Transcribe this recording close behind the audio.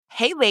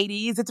Hey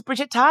ladies, it's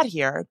Bridget Todd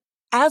here.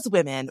 As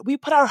women, we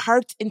put our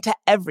hearts into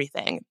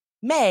everything.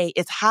 May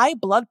is High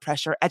Blood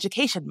Pressure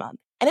Education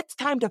Month, and it's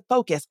time to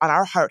focus on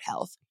our heart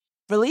health.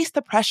 Release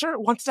the Pressure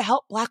wants to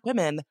help Black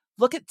women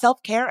look at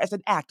self-care as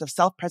an act of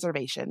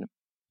self-preservation.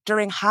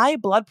 During High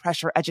Blood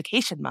Pressure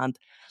Education Month,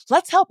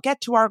 let's help get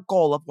to our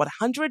goal of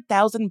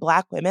 100,000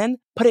 Black women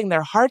putting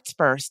their hearts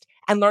first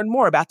and learn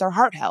more about their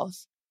heart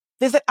health.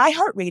 Visit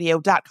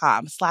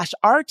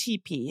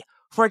iHeartRadio.com/RTP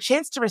for a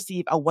chance to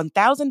receive a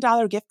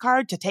 $1,000 gift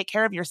card to take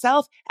care of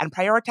yourself and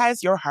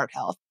prioritize your heart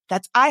health.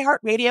 That's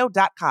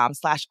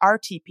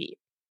iHeartRadio.com/RTP.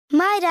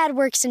 My dad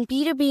works in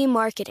B2B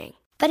marketing,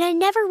 but I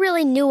never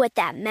really knew what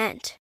that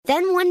meant.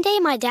 Then one day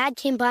my dad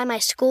came by my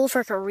school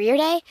for career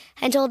day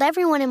and told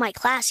everyone in my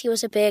class he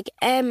was a big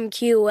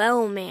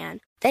MQL man.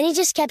 Then he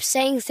just kept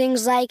saying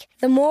things like,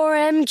 the more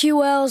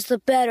MQLs, the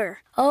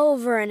better,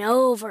 over and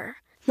over.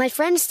 My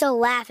friends still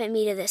laugh at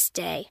me to this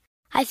day.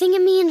 I think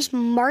it means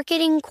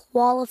marketing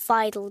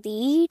qualified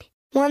lead.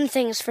 One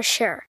thing's for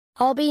sure.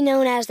 I'll be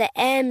known as the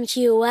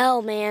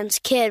MQL man's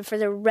kid for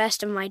the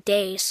rest of my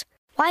days.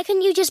 Why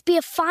couldn't you just be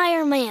a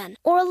fireman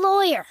or a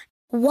lawyer?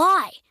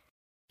 Why?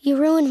 You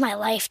ruined my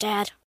life,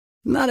 Dad.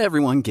 Not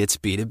everyone gets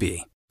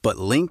B2B, but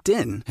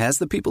LinkedIn has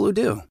the people who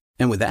do.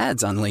 And with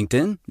ads on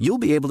LinkedIn, you'll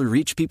be able to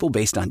reach people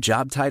based on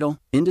job title,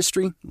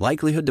 industry,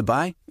 likelihood to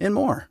buy, and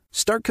more.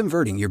 Start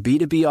converting your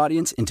B2B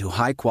audience into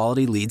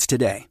high-quality leads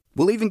today.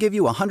 We'll even give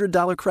you a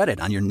 $100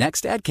 credit on your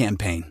next ad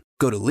campaign.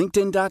 Go to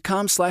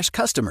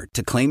linkedin.com/customer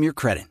to claim your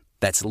credit.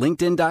 That's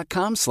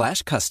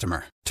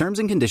linkedin.com/customer. Terms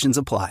and conditions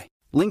apply.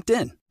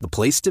 LinkedIn, the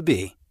place to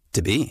be,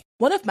 to be.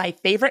 One of my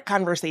favorite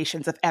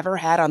conversations I've ever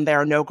had on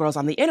There Are No Girls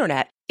on the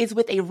Internet is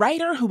with a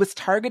writer who was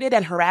targeted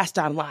and harassed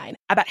online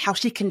about how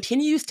she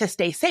continues to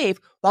stay safe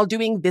while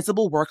doing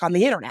visible work on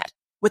the internet.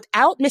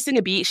 Without missing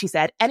a beat, she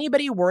said,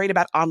 anybody worried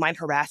about online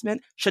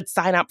harassment should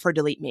sign up for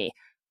Delete Me.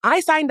 I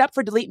signed up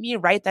for Delete Me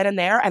right then and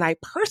there, and I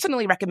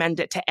personally recommend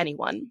it to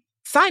anyone.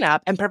 Sign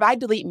up and provide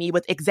Delete Me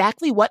with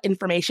exactly what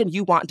information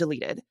you want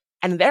deleted,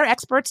 and their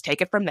experts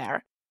take it from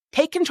there.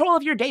 Take control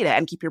of your data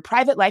and keep your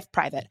private life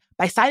private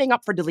by signing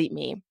up for Delete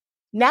Me.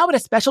 Now at a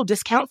special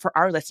discount for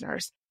our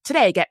listeners.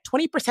 Today, get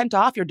 20%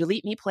 off your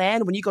Delete Me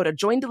plan when you go to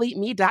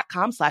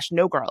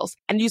joindeleteme.com/nogirls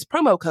and use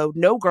promo code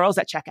NOGIRLS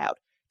at checkout.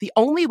 The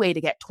only way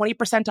to get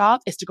 20%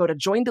 off is to go to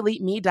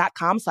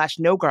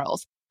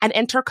joindeleteme.com/nogirls and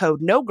enter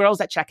code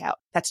NOGIRLS at checkout.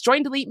 That's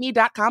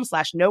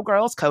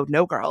joindeleteme.com/nogirls, code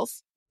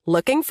NOGIRLS.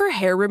 Looking for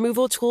hair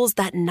removal tools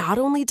that not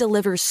only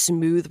deliver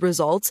smooth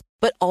results,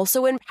 but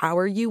also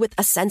empower you with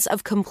a sense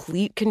of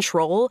complete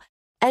control?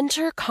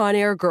 Enter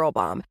Conair Girl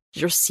Bomb,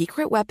 your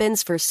secret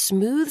weapons for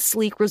smooth,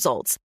 sleek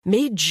results,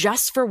 made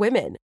just for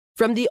women.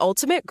 From the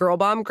ultimate Girl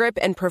Bomb grip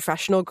and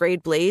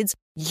professional-grade blades,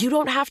 you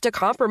don't have to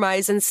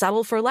compromise and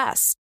settle for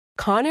less.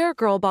 Conair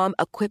Girl Bomb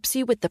equips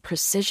you with the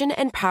precision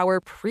and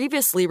power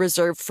previously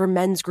reserved for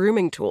men's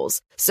grooming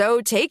tools.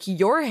 So take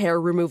your hair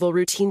removal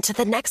routine to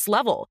the next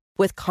level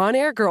with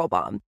Conair Girl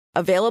Bomb.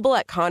 Available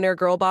at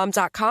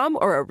ConairGirlBomb.com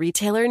or a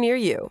retailer near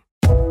you.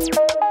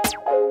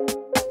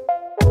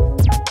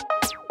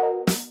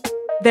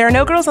 There Are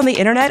No Girls on the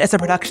Internet is a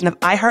production of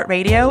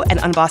iHeartRadio and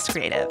Unbossed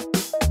Creative.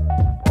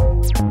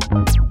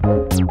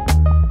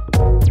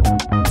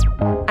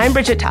 I'm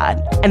Bridget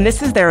Todd, and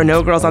this is There Are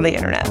No Girls on the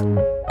Internet.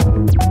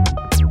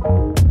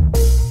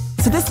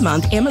 So this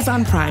month,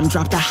 Amazon Prime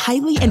dropped a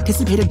highly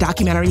anticipated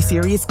documentary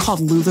series called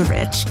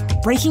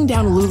LuLaRich, breaking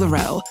down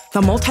LuLaRoe,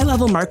 the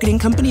multi-level marketing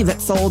company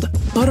that sold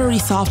buttery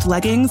soft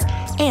leggings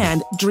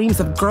and dreams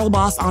of girl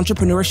boss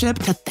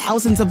entrepreneurship to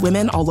thousands of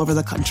women all over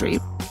the country.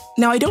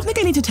 Now, I don't think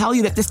I need to tell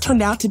you that this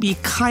turned out to be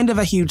kind of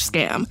a huge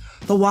scam.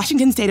 The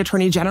Washington State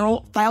Attorney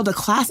General filed a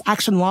class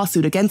action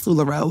lawsuit against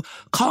LuLaRoe,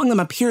 calling them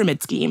a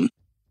pyramid scheme.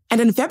 And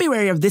in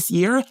February of this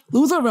year,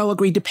 LuLaRoe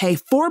agreed to pay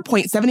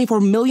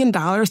 $4.74 million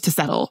to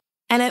settle.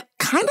 And it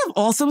kind of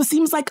also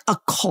seems like a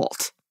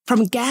cult.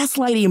 From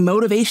gaslighting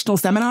motivational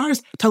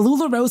seminars to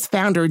LuLaRoe's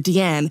founder,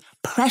 Deanne,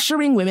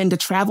 pressuring women to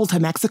travel to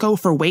Mexico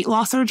for weight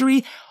loss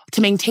surgery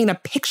to maintain a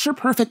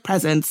picture-perfect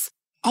presence,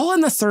 all in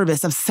the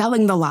service of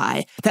selling the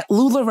lie that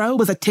LuLaRoe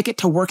was a ticket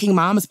to working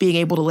moms being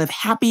able to live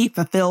happy,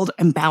 fulfilled,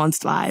 and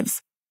balanced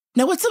lives.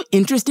 Now, what's so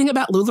interesting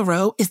about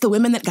LuLaRoe is the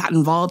women that got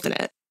involved in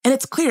it. And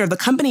it's clear the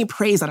company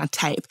preys on a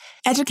type,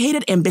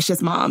 educated,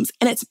 ambitious moms,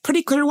 and it's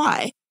pretty clear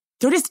why.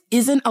 There just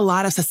isn't a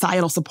lot of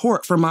societal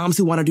support for moms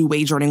who want to do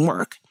wage-earning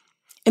work.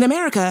 In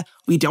America,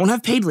 we don't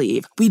have paid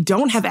leave. We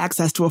don't have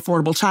access to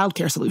affordable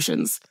childcare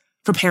solutions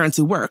for parents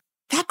who work.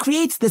 That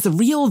creates this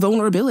real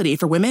vulnerability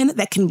for women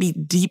that can be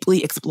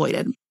deeply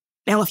exploited.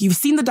 Now, if you've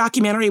seen the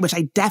documentary, which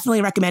I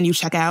definitely recommend you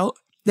check out,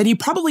 then you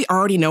probably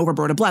already know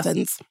Roberta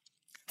Blevins,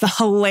 the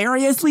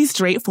hilariously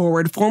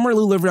straightforward former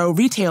LuLaRoe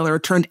retailer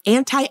turned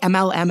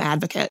anti-MLM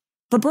advocate.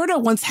 Roberta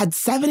once had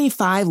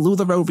 75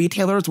 LuLaRoe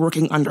retailers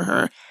working under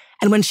her,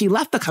 and when she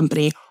left the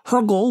company,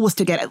 her goal was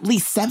to get at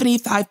least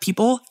 75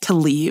 people to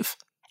leave.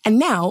 And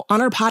now,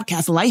 on her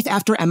podcast, Life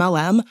After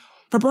MLM,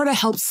 Roberta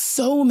helps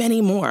so many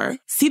more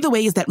see the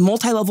ways that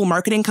multi-level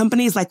marketing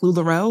companies like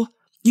LuLaRoe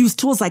use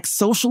tools like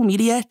social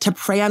media to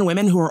prey on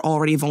women who are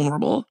already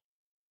vulnerable.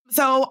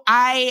 So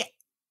I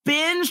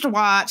binge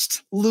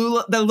watched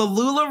the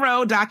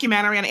LuLaRoe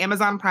documentary on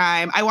Amazon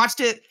Prime. I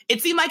watched it.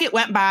 It seemed like it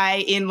went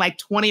by in like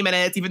 20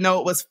 minutes, even though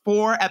it was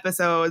 4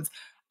 episodes.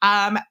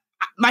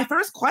 My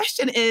first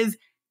question is,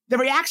 the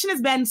reaction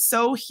has been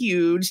so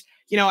huge.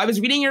 You know, I was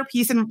reading your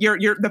piece in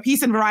the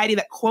piece in Variety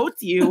that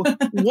quotes you.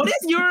 What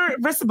is your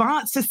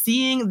response to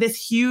seeing this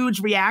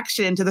huge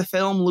reaction to the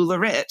film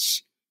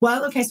LuLaRich?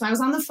 Well, okay, so I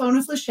was on the phone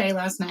with Lachey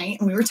last night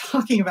and we were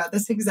talking about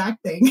this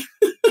exact thing.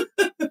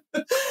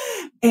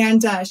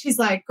 And she's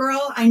like,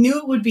 girl, I knew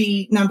it would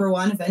be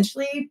 #1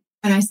 eventually.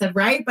 And I said,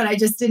 right, but I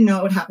just didn't know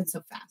it would happen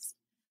so fast.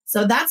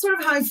 So that's sort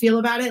of how I feel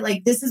about it.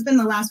 Like, this has been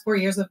the last 4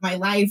 years of my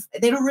life.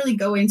 They don't really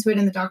go into it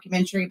in the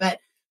documentary, but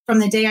from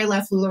the day I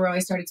left LuLaRoe, I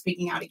started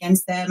speaking out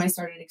against them. I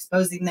started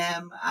exposing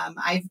them.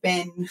 I've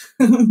been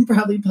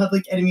probably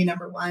public enemy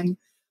 #1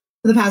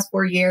 for the past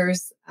 4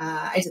 years.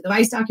 I did the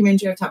Vice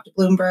documentary. I've talked to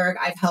Bloomberg.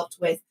 I've helped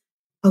with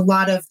a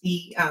lot of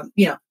the,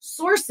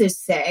 sources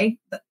say,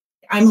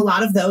 I'm a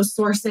lot of those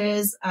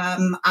sources.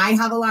 I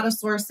have a lot of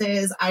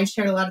sources. I've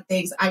shared a lot of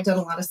things. I've done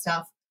a lot of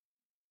stuff.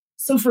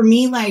 So for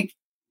me, like,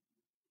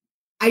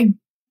 I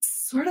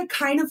sort of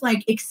kind of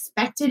like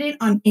expected it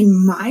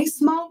in my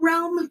small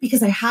realm,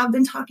 because I have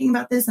been talking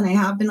about this and I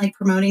have been like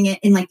promoting it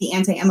in like the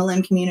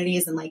anti-MLM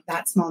communities and like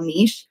that small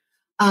niche.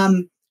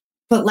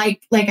 But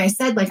like I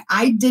said, like,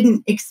 I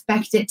didn't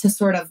expect it to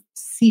sort of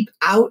seep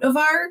out of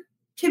our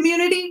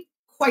community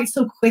quite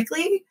so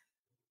quickly.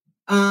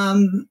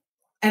 And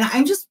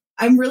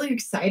I'm really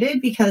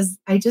excited because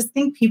I just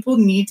think people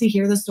need to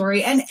hear the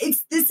story. And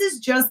this is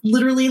just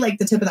literally like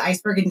the tip of the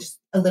iceberg and just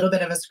a little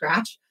bit of a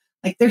scratch.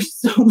 Like, there's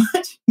so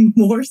much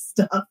more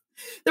stuff.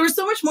 There was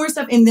so much more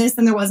stuff in this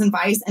than there was in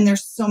Vice. And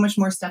there's so much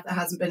more stuff that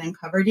hasn't been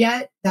uncovered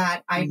yet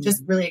that I'm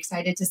just really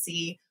excited to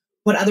see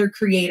what other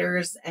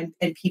creators and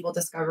people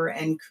discover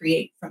and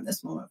create from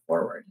this moment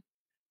forward.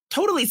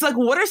 Totally. So, like,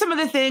 what are some of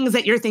the things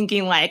that you're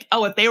thinking, like,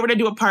 oh, if they were to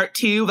do a part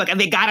 2, like,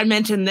 they got to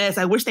mention this.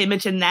 I wish they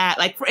mentioned that.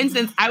 Like, for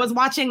instance, I was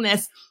watching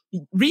this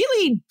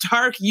really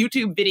dark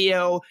YouTube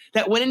video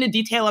that went into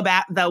detail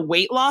about the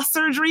weight loss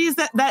surgeries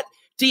that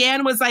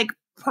Deanne was like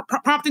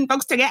prompting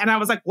folks to get. And I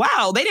was like,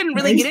 wow, they didn't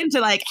really get into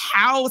like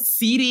how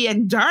seedy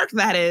and dark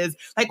that is.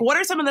 Like, what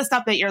are some of the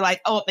stuff that you're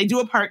like, oh, if they do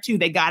a part 2,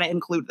 they got to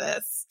include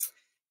this?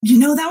 You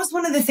know, that was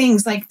one of the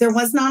things. Like, there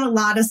was not a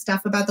lot of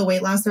stuff about the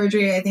weight loss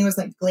surgery. I think it was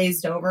like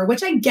glazed over,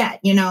 which I get,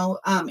 you know,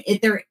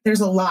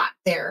 there's a lot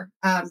there.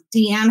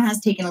 Deanne has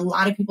taken a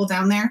lot of people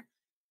down there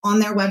on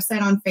their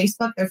website, on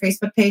Facebook, their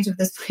Facebook page of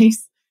this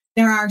place.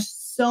 There are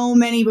so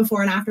many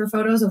before and after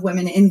photos of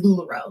women in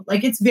LuLaRoe.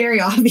 Like, it's very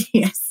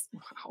obvious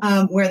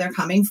where they're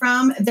coming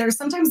from.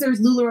 Sometimes there's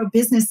LuLaRoe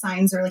business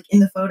signs are like in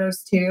the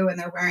photos too, and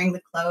they're wearing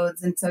the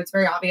clothes. And so it's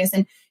very obvious.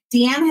 And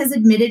Deanne has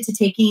admitted to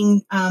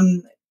taking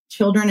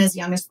children as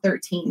young as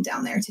 13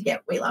 down there to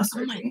get weight loss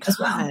surgery as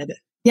well.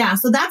 Yeah.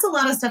 So that's a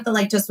lot of stuff that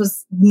like just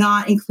was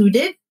not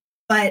included,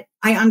 but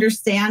I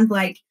understand,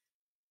 like,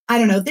 I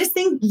don't know, this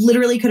thing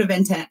literally could have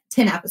been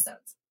 10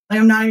 episodes. Like,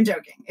 I'm not even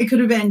joking. It could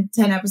have been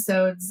 10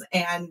 episodes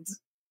and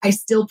I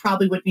still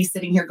probably would be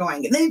sitting here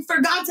going, they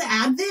forgot to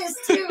add this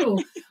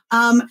too.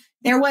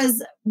 There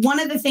was one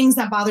of the things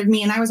that bothered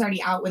me, and I was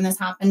already out when this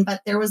happened, but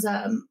there was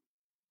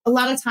a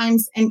lot of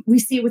times, and we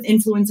see it with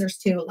influencers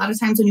too, a lot of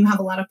times when you have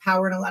a lot of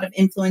power and a lot of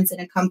influence in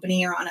a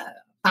company or on a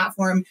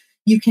platform,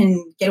 you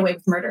can get away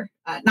with murder.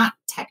 Not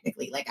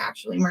technically like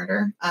actually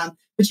murder,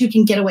 but you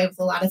can get away with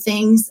a lot of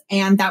things.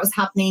 And that was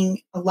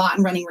happening a lot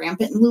and running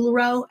rampant in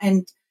LuLaRoe.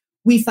 And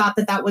we thought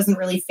that wasn't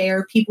really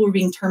fair. People were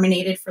being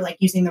terminated for like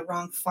using the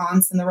wrong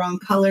fonts and the wrong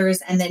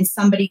colors. And then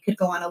somebody could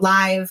go on a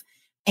live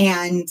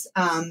and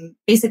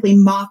basically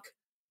mock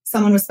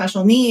someone with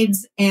special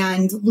needs,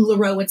 and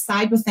LuLaRoe would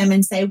side with them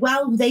and say,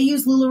 well, they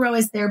use LuLaRoe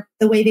as the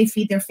way they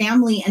feed their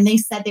family. And they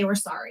said they were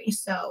sorry.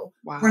 So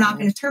we're not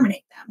going to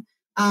terminate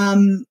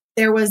them.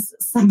 There was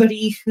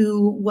somebody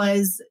who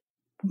was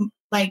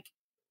like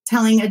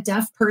telling a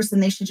deaf person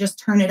they should just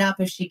turn it up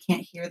if she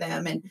can't hear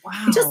them. And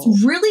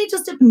just really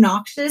just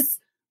obnoxious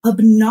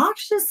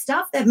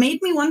stuff that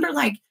made me wonder,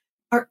 like,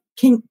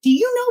 do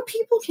you know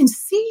people can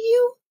see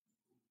you?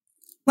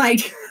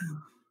 Like,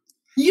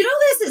 you know,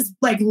 this is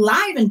like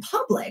live in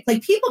public.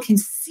 Like, people can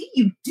see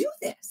you do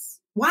this.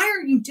 Why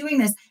are you doing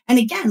this? And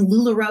again,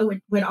 LuLaRoe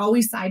would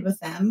always side with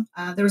them.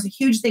 There was a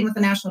huge thing with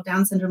the National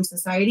Down Syndrome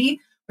Society,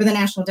 where the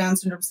National Down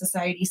Syndrome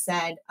Society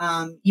said,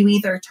 you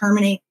either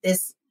terminate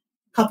this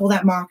couple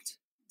that mocked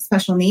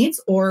special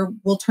needs, or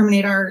we'll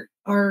terminate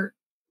our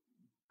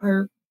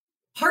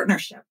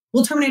partnership.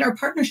 We'll terminate our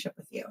partnership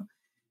with you.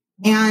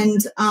 And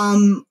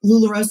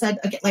LuLaRoe said,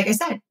 like I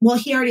said, well,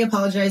 he already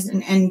apologized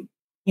and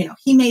you know,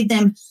 he made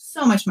them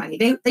so much money.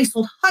 They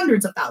sold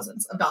hundreds of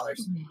thousands of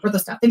dollars worth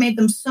of stuff. They made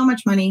them so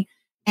much money,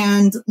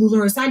 and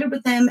LuLaRoe sided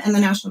with them. And the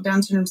National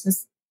Down Syndrome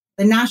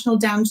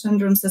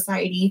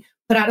Society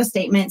put out a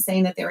statement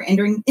saying that they were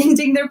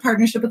ending their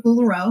partnership with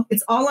LuLaRoe.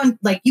 It's all on,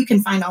 like, you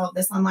can find all of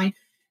this online.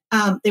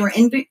 They were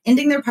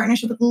ending their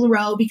partnership with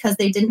LuLaRoe because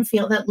they didn't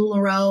feel that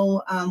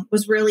LuLaRoe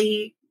was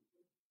really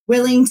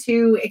willing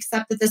to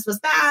accept that this was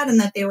bad and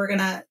that they were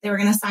gonna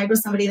side with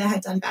somebody that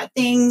had done bad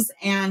things,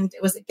 and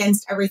it was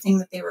against everything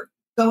that they were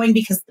going,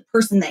 because the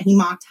person that he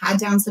mocked had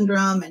Down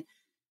syndrome,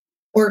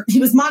 or he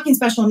was mocking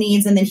special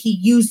needs, and then he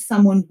used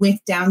someone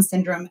with Down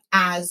syndrome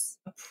as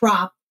a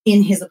prop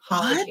in his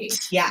apology.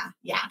 What? Yeah,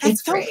 That's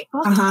it's so great.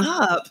 fucked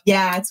up.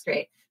 Yeah, it's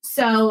great.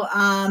 So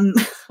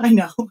I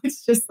know,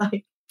 it's just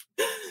like,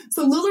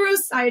 so LuLaRoe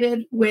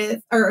sided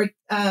with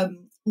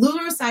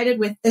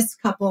this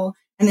couple,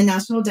 and the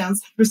National Down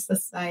Syndrome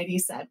Society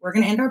said, we're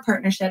going to end our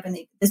partnership, and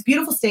this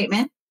beautiful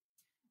statement.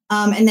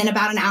 And then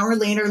about an hour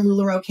later,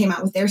 LuLaRoe came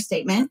out with their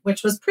statement,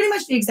 which was pretty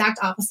much the exact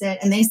opposite.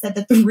 And they said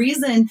that the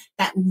reason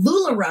that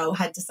LuLaRoe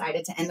had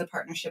decided to end the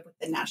partnership with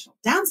the National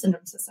Down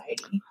Syndrome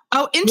Society,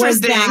 oh,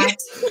 interesting,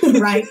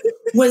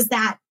 was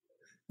that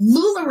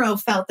LuLaRoe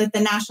felt that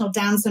the National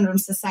Down Syndrome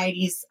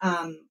Society's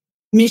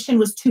mission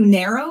was too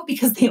narrow,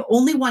 because they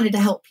only wanted to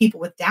help people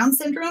with Down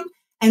syndrome,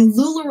 and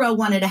LuLaRoe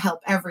wanted to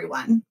help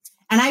everyone.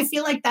 And I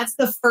feel like that's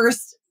the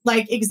first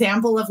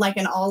example of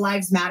an all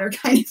lives matter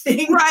kind of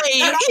thing. Right.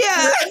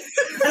 Yeah.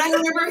 And I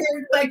remember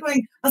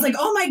going, I was like,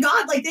 oh my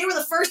God, they were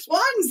the first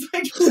ones.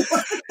 What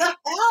the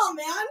hell,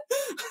 man?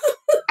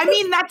 I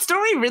mean, that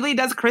story really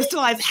does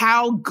crystallize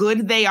how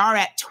good they are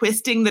at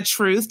twisting the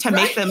truth to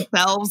make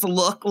themselves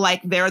look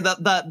like they're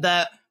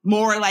the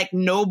more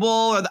noble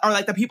or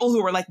the people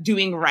who were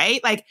doing right.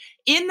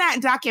 In that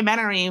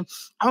documentary,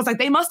 I was like,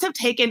 they must have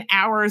taken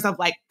hours of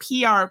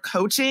PR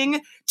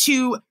coaching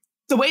to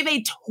the way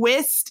they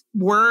twist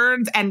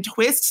words and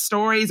twist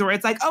stories, where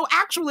it's oh,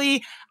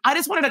 actually, I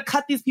just wanted to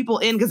cut these people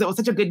in because it was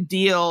such a good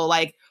deal,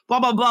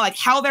 blah, blah, blah,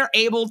 how they're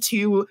able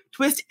to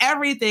twist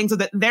everything so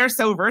that they're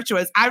so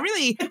virtuous. I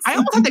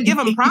almost have to give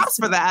them props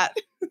for that.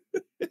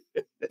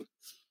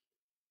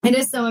 It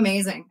is so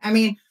amazing. I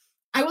mean,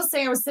 I will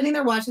say I was sitting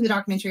there watching the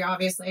documentary,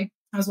 obviously.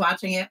 I was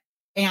watching it,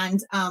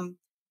 and I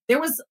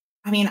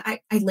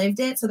lived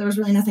it, so there was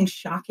really nothing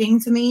shocking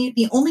to me.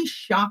 The only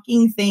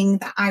shocking thing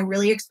that I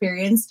really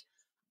experienced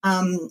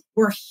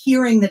were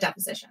hearing the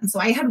deposition. So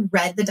I had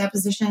read the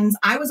depositions.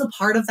 I was a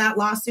part of that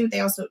lawsuit. They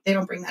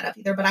don't bring that up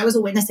either, but I was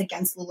a witness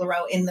against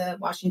LuLaRoe in the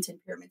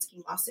Washington Pyramid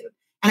Scheme lawsuit.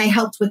 And I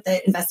helped with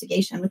the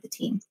investigation with the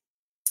team.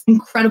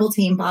 Incredible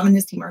team. Bob and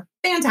his team are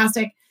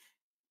fantastic.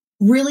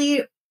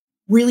 Really,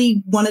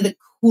 really one of the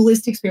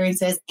coolest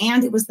experiences.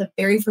 And it was the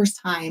very first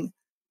time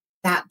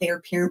that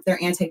their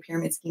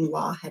anti-pyramid scheme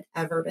law had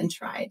ever been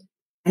tried.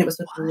 And it was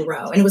with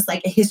LuLaRoe. And it was a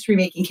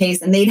history-making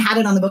case. And they'd had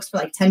it on the books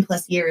for 10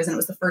 plus years. And it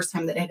was the first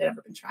time that it had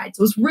ever been tried.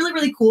 So it was really,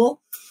 really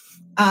cool.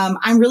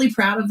 I'm really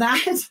proud of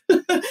that.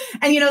 And,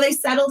 they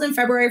settled in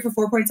February for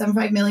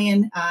 $4.75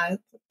 million.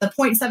 The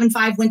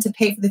 0.75 went to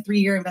pay for the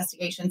 3-year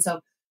investigation.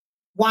 So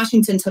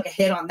Washington took a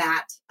hit on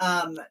that.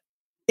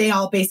 They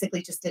all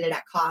basically just did it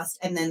at cost.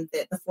 And then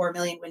the $4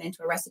 million went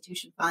into a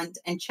restitution fund.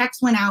 And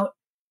checks went out,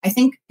 I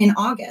think, in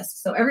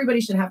August. So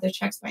everybody should have their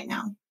checks by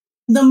now.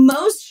 The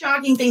most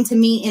shocking thing to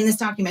me in this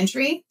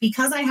documentary,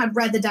 because I had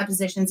read the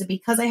depositions and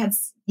because I had,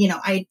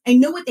 I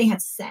know what they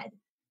had said,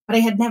 but I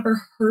had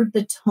never heard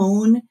the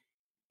tone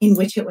in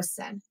which it was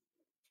said.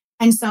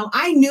 And so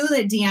I knew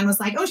that Deanne was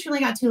oh, she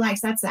only got 2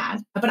 likes. That's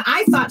sad. But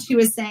I thought she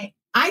was saying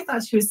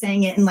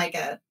it in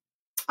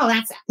oh,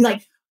 that's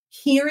sad.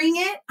 Hearing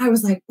it, I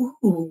was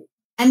ooh.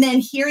 And then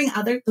hearing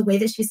the way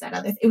that she said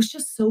it was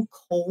just so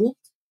cold.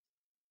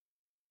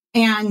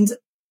 And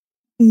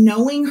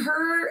knowing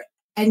her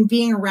and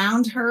being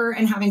around her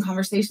and having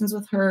conversations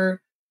with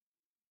her,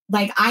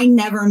 I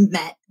never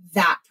met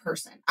that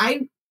person.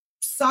 I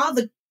saw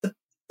the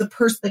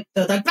person,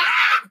 the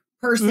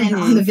person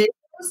on the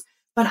videos,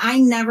 but I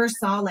never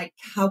saw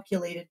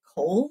calculated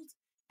cold.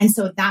 And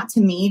so that, to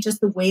me,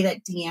 just the way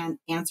that Deanne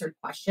answered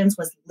questions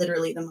was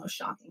literally the most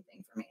shocking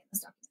thing for me in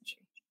this documentary.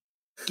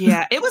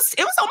 Yeah, it was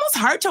almost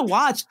hard to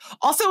watch.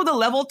 Also, the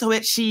level to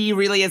which she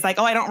really is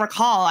oh, I don't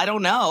recall. I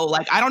don't know.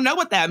 I don't know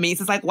what that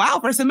means. It's wow,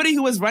 for somebody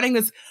who was running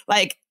this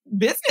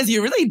business,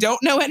 you really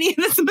don't know any of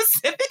the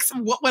specifics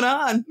of what went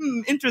on.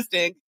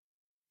 Interesting.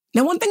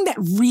 Now, one thing that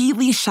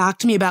really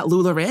shocked me about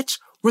LuLaRich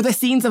were the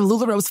scenes of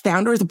LuLaRoe's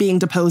founders being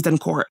deposed in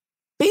court.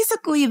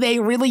 Basically, they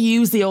really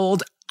used the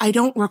old I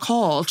don't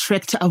recall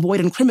trick to avoid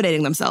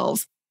incriminating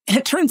themselves. And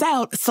it turns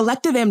out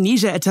selective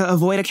amnesia to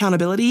avoid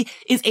accountability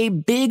is a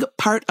big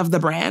part of the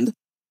brand.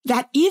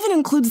 That even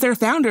includes their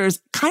founders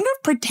kind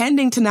of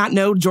pretending to not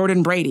know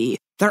Jordan Brady,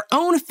 their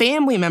own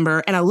family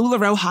member and a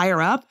LuLaRoe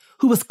higher up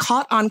who was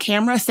caught on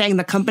camera saying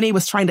the company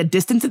was trying to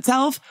distance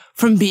itself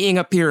from being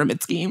a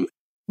pyramid scheme.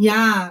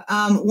 Yeah.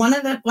 One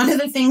of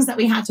the things that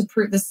we had to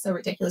prove, this is so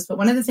ridiculous, but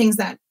one of the things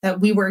that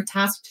we were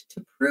tasked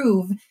to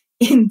prove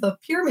in the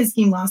pyramid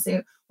scheme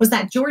lawsuit was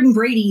that Jordan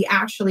Brady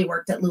actually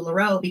worked at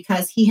LuLaRoe,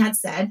 because he had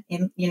said,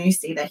 you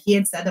see that he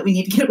had said that we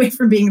need to get away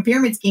from being a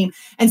pyramid scheme.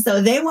 And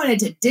so they wanted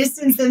to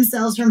distance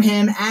themselves from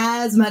him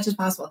as much as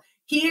possible.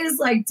 He is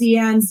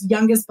Deanne's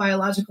youngest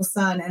biological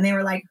son. And they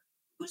were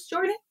who's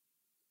Jordan?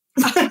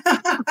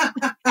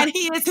 And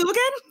he is who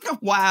again?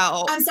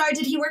 Wow. I'm sorry,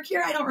 did he work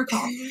here? I don't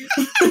recall.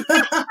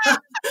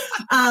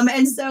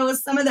 And so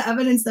some of the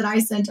evidence that I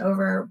sent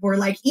over were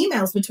like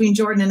emails between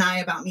Jordan and I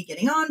about me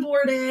getting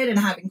onboarded and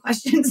having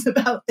questions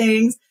about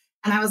things.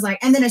 And I was like,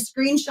 and then a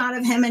screenshot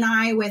of him and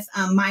I with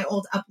my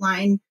old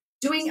upline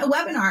doing a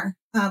webinar,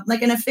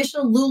 like an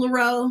official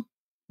LuLaRoe,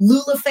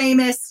 Lula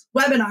famous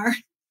webinar.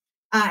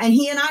 And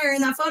he and I are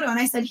in that photo. And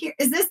I said, here,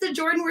 is this the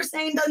Jordan we're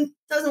saying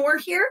doesn't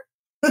work here?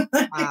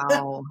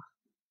 Wow.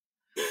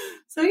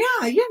 So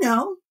yeah, you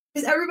know,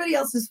 it's everybody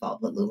else's fault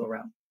but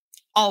LuLaRoe.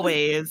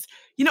 Always.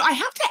 You know, I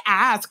have to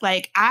ask,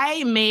 like,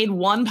 I made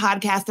one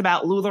podcast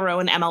about LuLaRoe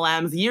and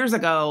MLMs years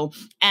ago,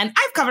 and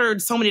I've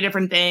covered so many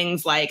different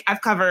things. Like,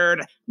 I've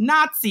covered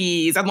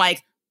Nazis and,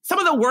 like, some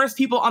of the worst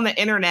people on the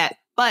internet.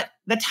 But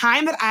the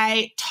time that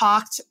I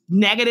talked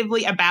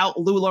negatively about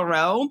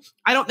LuLaRoe,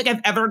 I don't think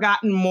I've ever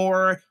gotten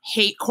more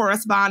hate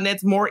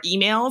correspondence, more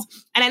emails.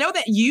 And I know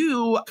that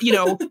you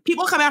know,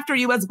 people come after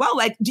you as well.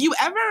 Like, do you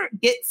ever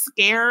get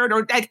scared,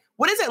 or like,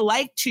 what is it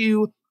like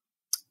to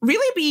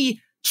really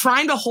be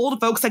trying to hold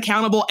folks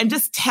accountable and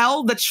just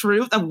tell the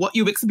truth of what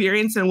you've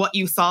experienced and what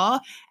you saw,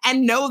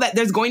 and know that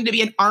there's going to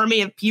be an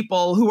army of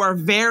people who are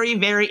very,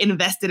 very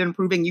invested in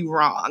proving you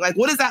wrong? Like,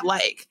 what is that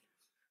like?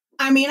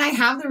 I mean, I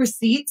have the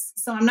receipts,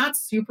 so I'm not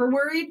super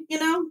worried, you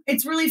know?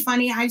 It's really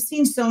funny. I've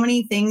seen so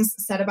many things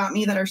said about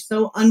me that are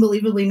so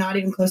unbelievably not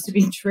even close to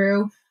being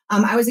true.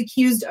 I was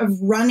accused of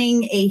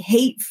running a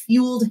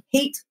hate-fueled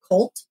hate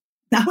cult.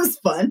 That was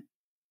fun.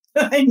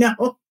 I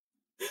know.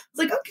 I was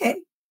like, okay,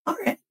 all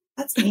right.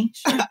 That's me.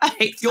 Sure. A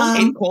hate-fueled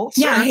hate cult?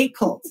 Sure. Yeah, a hate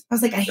cult. I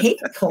was like, a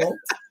hate cult?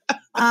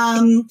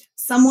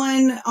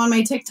 Someone on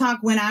my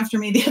TikTok went after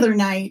me the other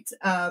night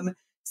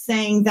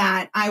saying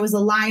that I was a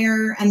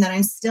liar and that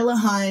I'm still a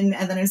Hun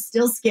and that I'm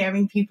still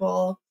scamming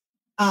people,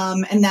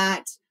 and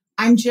that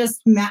I'm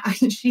just mad.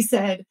 She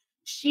said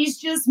she's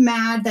just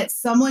mad that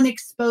someone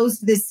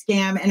exposed this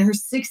scam and her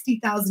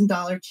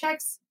 $60,000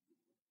 checks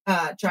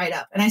dried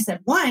up. And I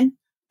said, one,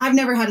 I've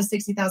never had a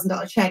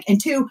 $60,000 check. And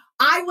two,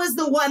 I was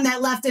the one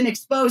that left and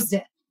exposed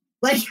it.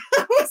 Like,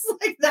 I was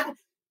like, that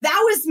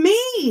was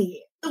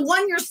me. The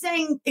one you're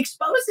saying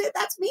expose it,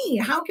 that's me.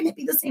 How can it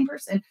be the same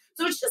person?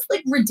 So it's just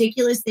like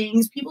ridiculous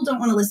things. People don't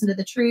want to listen to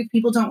the truth.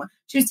 People don't want,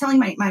 she was telling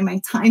my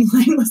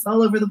timeline was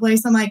all over the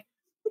place. I'm like,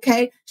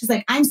 okay. She's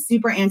like, I'm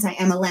super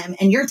anti-MLM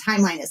and your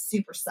timeline is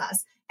super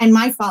sus. And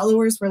my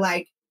followers were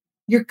like,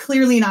 you're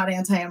clearly not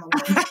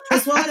anti-MLM.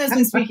 This woman has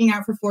been speaking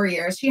out for 4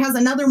 years. She has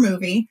another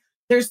movie.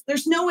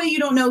 There's no way you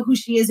don't know who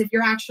she is if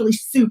you're actually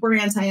super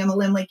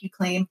anti-MLM like you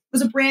claim. It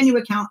was a brand new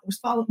account. It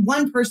was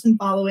one person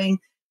following,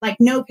 like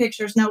no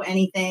pictures, no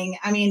anything.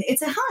 I mean,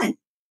 it's a Hun.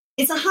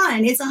 It's a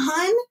Hun. It's a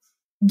Hun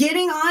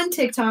getting on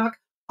TikTok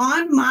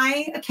on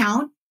my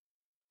account,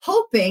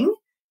 hoping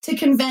to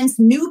convince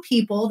new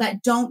people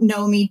that don't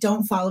know me,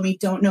 don't follow me,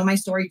 don't know my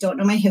story, don't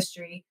know my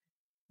history,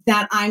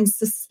 that I'm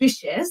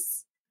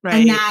suspicious, right,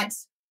 and that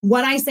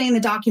what I say in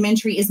the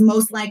documentary is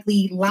most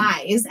likely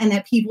lies and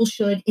that people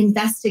should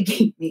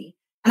investigate me.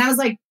 And I was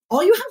like,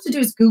 all you have to do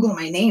is Google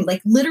my name.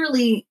 Like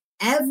literally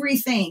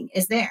everything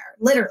is there.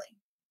 Literally.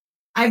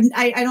 I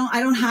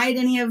don't hide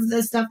any of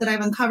the stuff that I've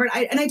uncovered.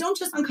 And I don't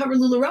just uncover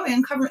LuLaRoe, I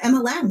uncover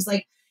MLMs.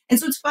 Like, and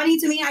so it's funny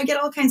to me, I get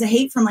all kinds of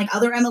hate from like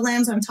other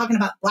MLMs. I'm talking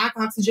about Black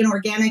Oxygen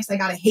Organics. I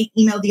got a hate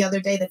email the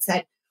other day that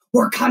said,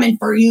 we're coming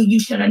for you. You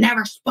should have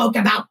never spoke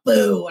about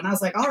boo. And I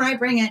was like, all right,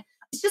 bring it.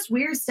 It's just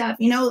weird stuff.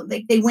 You know,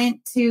 like they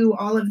went to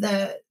all of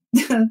the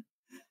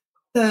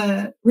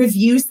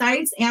review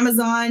sites,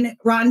 Amazon,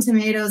 Rotten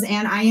Tomatoes,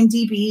 and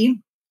IMDb,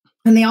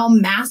 and they all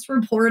mass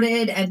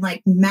reported and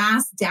like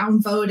mass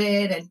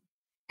downvoted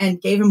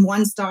and gave him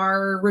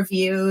 1-star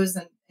reviews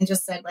and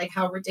just said like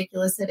how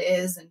ridiculous it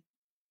is. And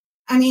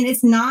I mean,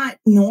 it's not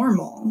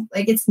normal.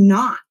 Like it's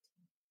not.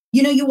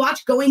 You know, you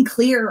watch Going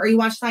Clear or you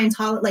watch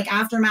Scientology, like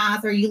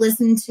Aftermath, or you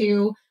listen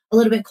to a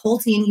little bit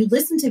culty and you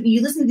listen to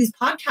these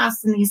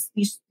podcasts and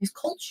these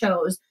cult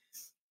shows.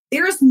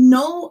 There is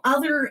no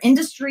other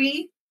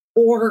industry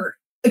or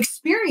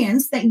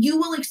experience that you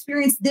will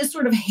experience this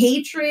sort of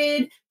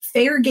hatred,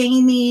 fair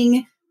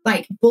gaming,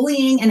 like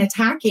bullying and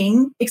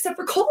attacking, except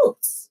for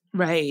cults.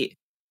 Right.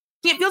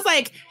 It feels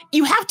like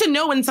you have to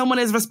know when someone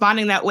is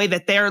responding that way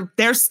that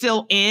they're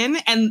still in.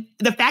 And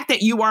the fact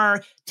that you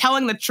are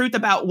telling the truth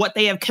about what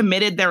they have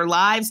committed their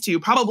lives to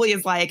probably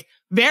is like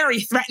very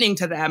threatening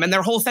to them and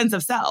their whole sense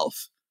of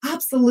self.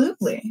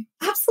 Absolutely.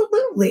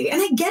 Absolutely.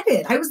 And I get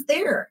it. I was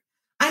there.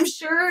 I'm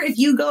sure if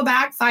you go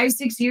back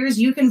 5-6 years,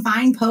 you can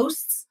find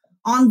posts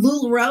on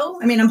LuLaRoe.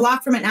 I mean, I'm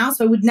blocked from it now,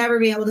 so I would never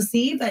be able to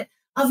see, but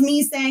of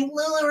me saying,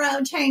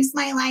 LuLaRoe changed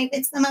my life.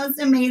 It's the most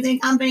amazing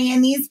company.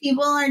 And these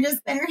people are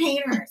just bitter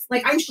haters.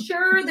 Like, I'm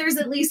sure there's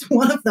at least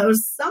one of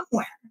those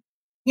somewhere,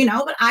 you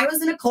know, but I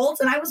was in a cult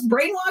and I was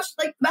brainwashed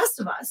like the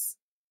best of us.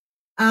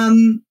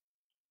 And,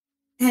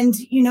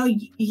 you know,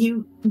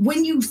 you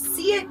when you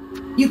see it,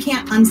 you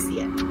can't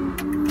unsee it.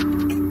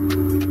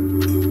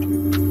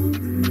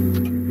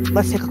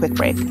 Let's take a quick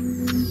break.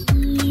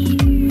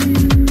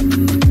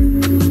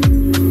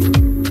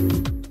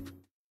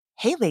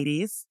 Hey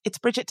ladies, it's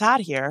Bridget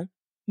Todd here.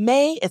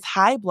 May is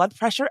High Blood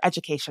Pressure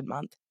Education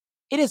Month.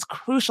 It is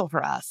crucial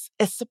for us,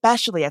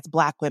 especially as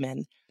Black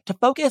women, to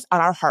focus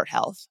on our heart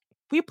health.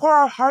 We pour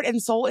our heart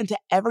and soul into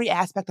every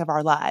aspect of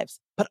our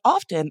lives, but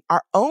often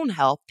our own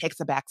health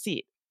takes a back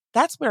seat.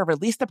 That's where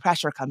Release the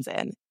Pressure comes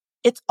in.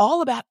 It's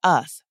all about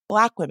us,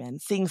 Black women,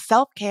 seeing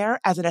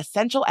self-care as an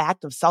essential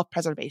act of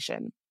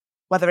self-preservation.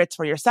 Whether it's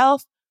for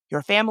yourself,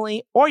 your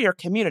family, or your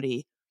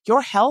community,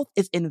 your health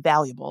is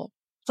invaluable.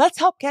 Let's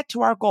help get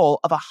to our goal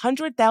of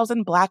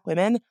 100,000 Black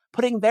women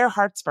putting their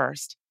hearts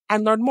first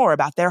and learn more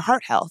about their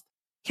heart health.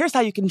 Here's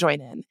how you can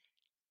join in.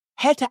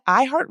 Head to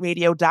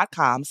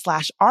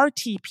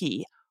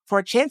iHeartRadio.com/RTP for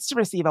a chance to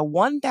receive a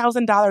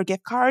 $1,000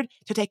 gift card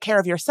to take care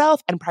of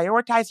yourself and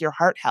prioritize your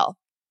heart health.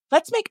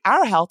 Let's make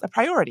our health a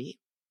priority.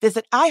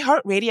 Visit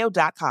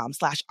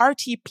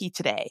iHeartRadio.com/RTP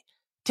today.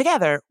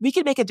 Together, we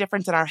can make a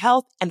difference in our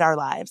health and our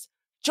lives.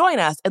 Join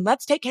us and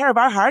let's take care of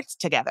our hearts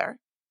together.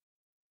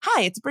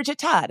 Hi, it's Bridget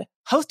Todd,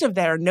 host of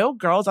There Are No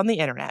Girls on the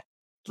Internet.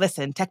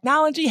 Listen,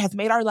 technology has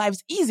made our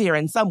lives easier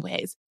in some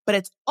ways, but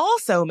it's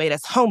also made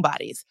us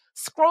homebodies,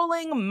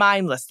 scrolling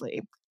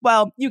mindlessly.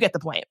 Well, you get the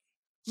point.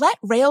 Let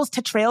Rails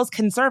to Trails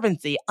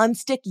Conservancy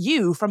unstick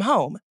you from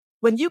home.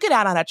 When you get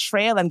out on a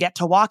trail and get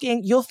to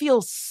walking, you'll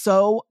feel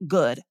so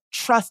good.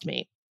 Trust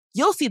me.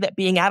 You'll see that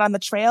being out on the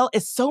trail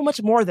is so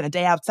much more than a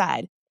day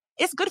outside.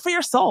 It's good for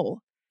your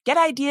soul. Get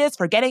ideas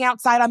for getting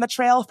outside on the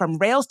trail from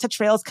Rails to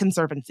Trails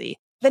Conservancy,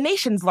 the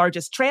nation's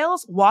largest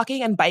trails,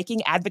 walking, and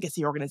biking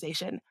advocacy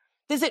organization.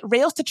 Visit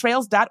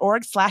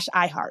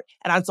railstotrails.org/iHeart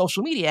and on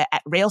social media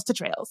at Rails to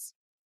Trails.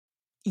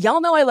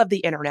 Y'all know I love the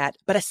internet,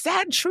 but a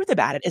sad truth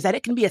about it is that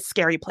it can be a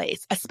scary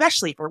place,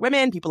 especially for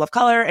women, people of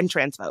color, and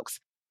trans folks.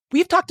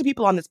 We've talked to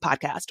people on this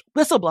podcast,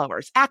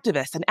 whistleblowers,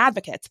 activists, and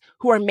advocates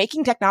who are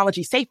making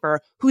technology safer,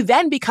 who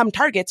then become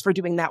targets for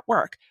doing that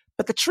work.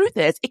 But the truth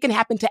is, it can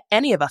happen to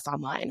any of us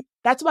online.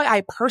 That's why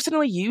I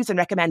personally use and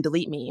recommend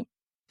Delete Me.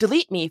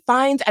 Delete Me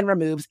finds and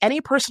removes any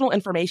personal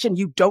information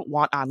you don't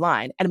want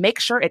online and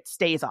makes sure it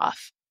stays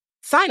off.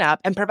 Sign up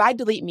and provide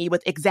Delete Me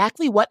with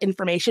exactly what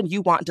information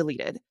you want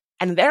deleted,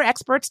 and their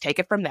experts take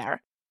it from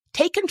there.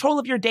 Take control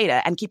of your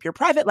data and keep your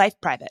private life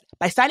private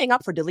by signing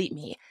up for Delete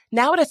Me,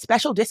 now at a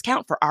special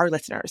discount for our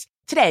listeners.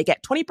 Today,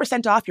 get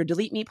 20% off your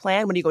Delete Me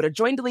plan when you go to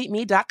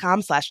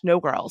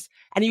joindeleteme.com/nogirls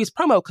and use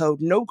promo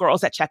code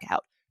NOGIRLS at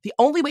checkout. The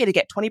only way to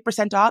get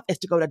 20% off is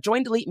to go to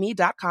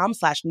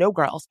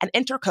joindeleteme.com/nogirls and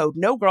enter code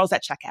NOGIRLS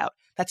at checkout.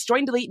 That's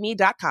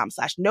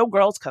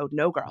joindeleteme.com/nogirls, code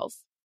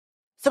NOGIRLS.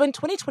 So in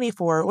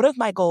 2024, one of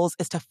my goals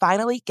is to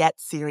finally get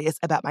serious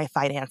about my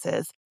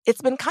finances.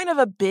 It's been kind of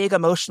a big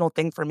emotional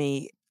thing for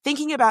me.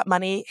 Thinking about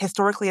money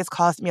historically has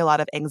caused me a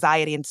lot of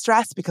anxiety and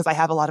stress because I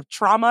have a lot of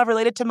trauma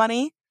related to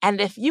money. And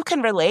if you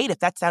can relate, if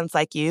that sounds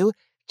like you,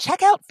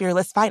 check out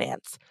Fearless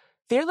Finance.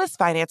 Fearless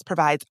Finance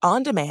provides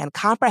on-demand,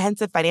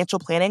 comprehensive financial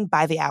planning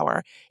by the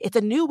hour. It's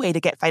a new way to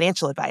get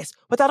financial advice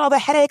without all the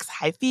headaches,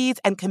 high fees,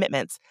 and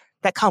commitments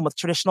that come with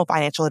traditional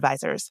financial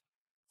advisors.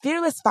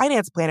 Fearless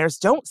Finance planners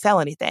don't sell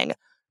anything.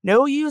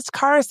 No used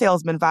car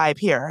salesman vibe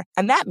here.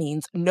 And that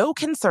means no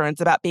concerns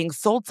about being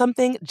sold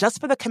something just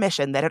for the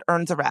commission that it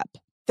earns a rep.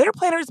 Their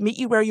planners meet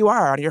you where you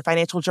are on your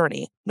financial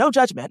journey. No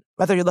judgment.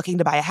 Whether you're looking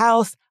to buy a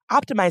house,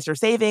 optimize your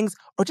savings,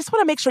 or just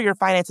want to make sure your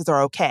finances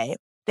are okay,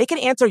 they can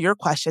answer your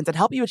questions and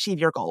help you achieve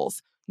your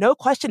goals. No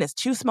question is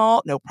too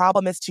small, no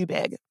problem is too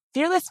big.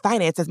 Fearless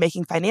Finance is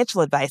making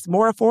financial advice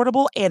more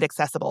affordable and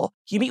accessible.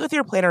 You meet with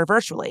your planner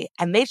virtually,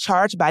 and they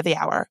charge by the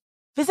hour.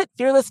 Visit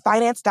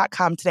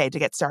fearlessfinance.com today to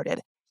get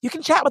started. You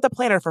can chat with a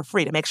planner for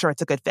free to make sure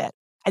it's a good fit.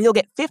 And you'll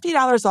get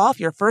 $50 off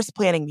your first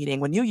planning meeting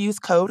when you use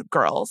code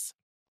GIRLS.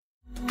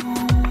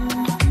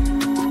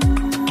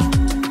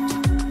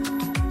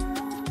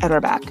 And we're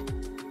back.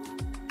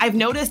 I've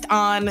noticed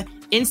on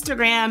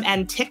Instagram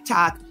and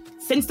TikTok,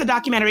 since the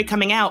documentary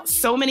coming out,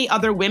 so many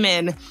other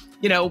women,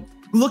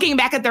 looking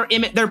back at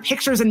their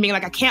pictures and being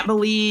like, I can't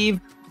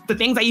believe the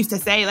things I used to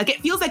say. Like,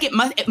 it feels like it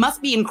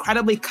must be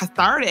incredibly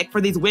cathartic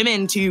for these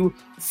women to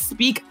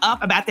speak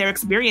up about their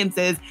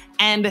experiences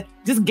and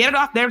just get it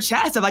off their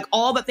chest of like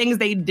all the things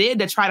they did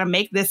to try to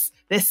make this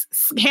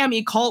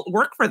scammy cult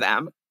work for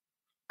them.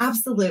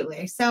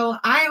 Absolutely. So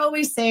I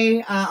always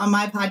say on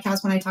my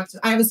podcast,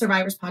 I have a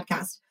survivors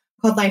podcast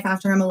called Life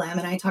After MLM,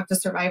 and I talk to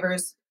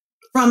survivors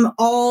from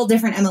all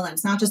different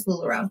MLMs, not just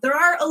LuLaRoe. There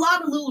are a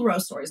lot of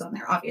LuLaRoe stories on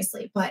there,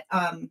 obviously, but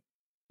I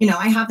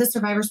have the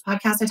survivors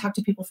podcast. I talk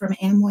to people from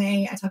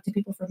Amway. I talk to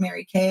people from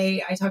Mary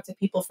Kay. I talk to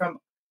people from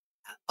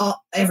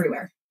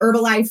everywhere,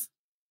 Herbalife,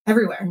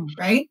 everywhere,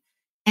 right?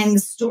 And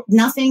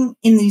nothing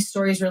in these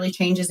stories really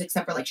changes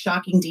except for like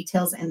shocking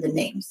details and the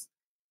names.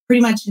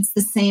 Pretty much, it's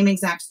the same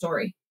exact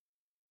story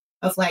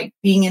of like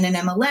being in an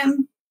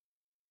MLM,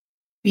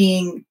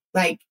 being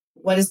like,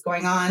 what is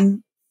going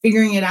on,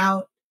 figuring it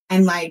out,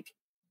 and like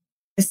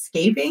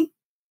escaping,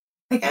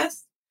 I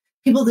guess.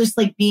 People just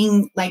like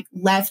being like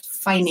left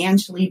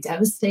financially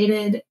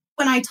devastated.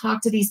 When I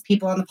talk to these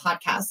people on the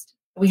podcast,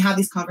 we have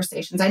these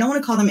conversations. I don't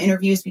want to call them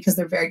interviews because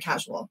they're very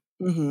casual.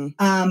 Mm-hmm.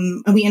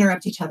 And we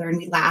interrupt each other and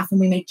we laugh and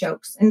we make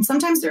jokes. And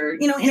sometimes they're,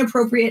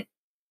 inappropriate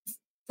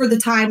for the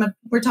time.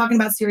 We're talking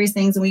about serious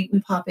things and we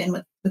pop in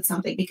with with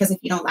something, because if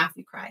you don't laugh,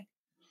 you cry.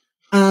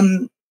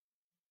 And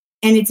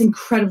it's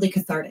incredibly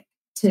cathartic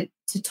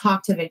to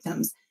talk to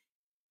victims.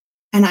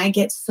 And I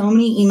get so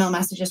many email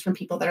messages from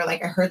people that are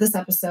like, I heard this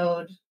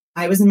episode.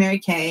 I was in Mary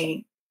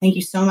Kay. Thank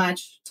you so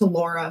much to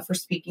Laura for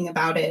speaking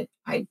about it.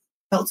 I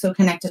felt so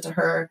connected to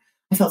her.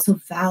 I felt so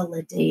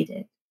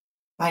validated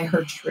by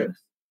her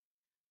truth.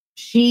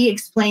 She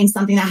explained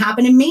something that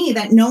happened to me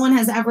that no one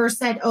has ever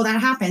said, oh, that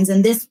happens.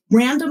 And this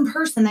random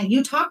person that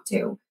you talked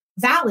to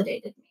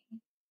validated me.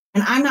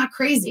 And I'm not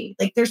crazy.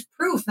 Like, there's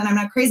proof that I'm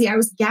not crazy. I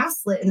was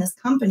gaslit in this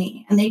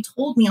company and they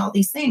told me all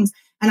these things.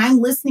 And I'm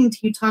listening to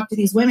you talk to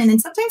these women.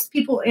 And sometimes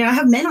people, I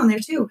have men on there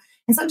too.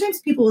 And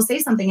sometimes people will say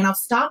something and I'll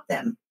stop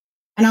them.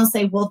 And I'll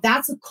say, well,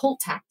 that's a cult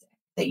tactic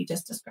that you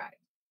just described.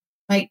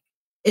 Like,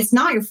 it's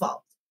not your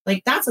fault.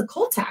 Like, that's a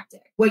cult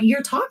tactic, what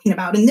you're talking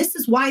about. And this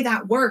is why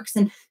that works.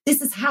 And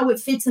this is how it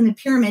fits in the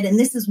pyramid. And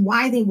this is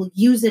why they will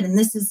use it. And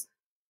this is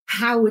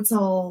how it's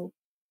all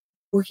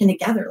working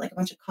together like a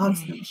bunch of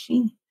cogs in a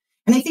machine.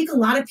 And I think a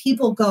lot of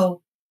people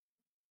go,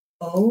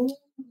 oh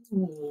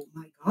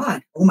my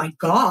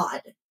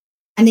God.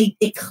 And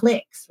it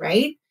clicks,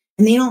 right?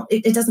 And they don't,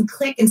 it doesn't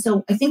click. And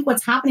so I think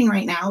what's happening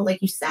right now,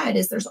 like you said,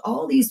 is there's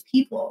all these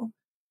people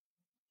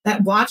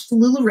that watched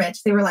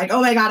LuLaRich. They were like,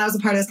 oh my God, I was a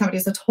part of this company.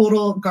 It's a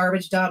total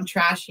garbage dump,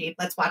 trash heap.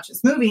 Let's watch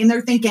this movie. And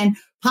they're thinking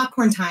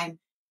popcorn time.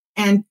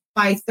 And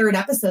by third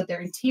episode,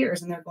 they're in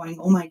tears and they're going,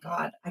 oh my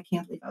God, I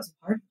can't believe I was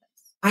a part of this.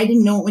 I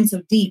didn't know it went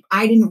so deep.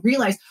 I didn't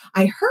realize.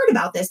 I heard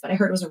about this, but I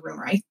heard it was a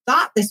rumor. I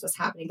thought this was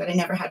happening, but I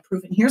never had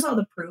proof. And here's all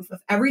the proof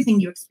of everything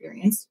you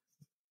experienced,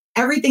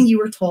 everything you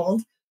were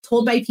told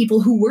by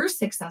people who were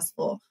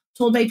successful,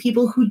 told by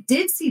people who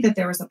did see that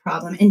there was a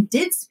problem and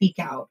did speak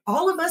out.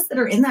 All of us that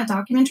are in that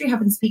documentary have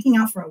been speaking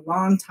out for a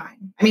long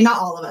time. I mean, not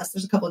all of us.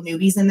 There's a couple of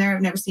newbies in there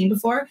I've never seen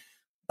before,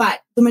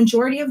 but the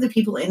majority of the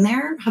people in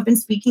there have been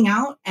speaking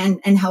out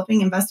and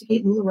helping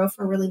investigate LuLaRoe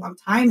for a really long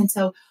time. And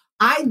so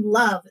I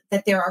love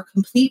that there are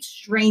complete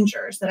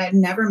strangers that I've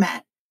never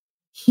met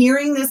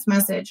hearing this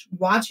message,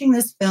 watching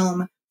this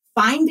film,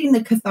 finding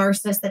the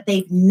catharsis that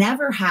they've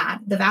never had,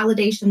 the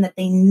validation that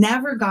they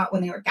never got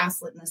when they were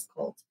gaslit in this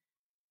cult.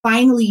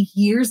 Finally,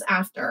 years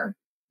after,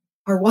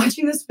 are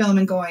watching this film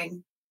and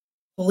going,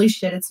 holy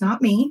shit, it's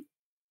not me.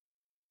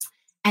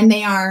 And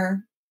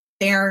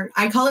they're,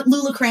 I call it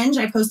Lula cringe.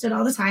 I post it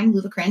all the time,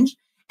 Lula cringe.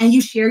 And you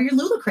share your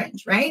Lula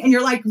cringe, right? And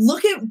you're like,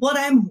 look at what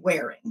I'm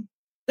wearing.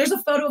 There's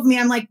a photo of me.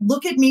 I'm like,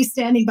 look at me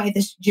standing by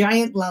this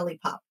giant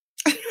lollipop.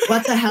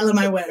 What the hell am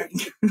I wearing?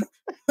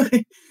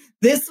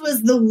 This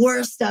was the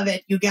worst of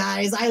it, you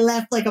guys. I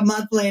left like a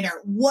month later.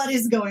 What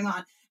is going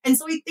on? And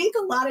so we think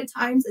a lot of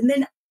times, and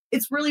then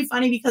it's really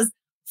funny because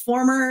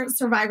former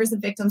survivors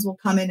and victims will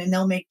come in and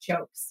they'll make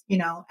jokes, you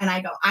know, and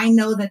I go, I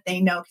know that they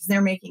know because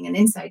they're making an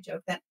inside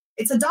joke that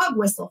it's a dog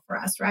whistle for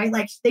us, right?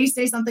 Like they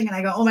say something and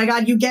I go, oh my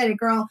God, you get it,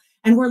 girl.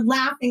 And we're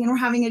laughing and we're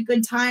having a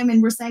good time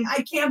and we're saying,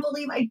 I can't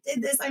believe I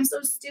did this. I'm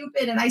so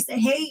stupid. And I say,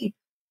 hey,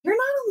 you're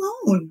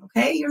not alone.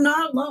 Okay. You're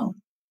not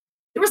alone.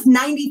 There was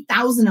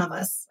 90,000 of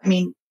us. I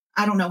mean,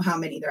 I don't know how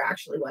many there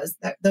actually was.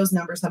 Those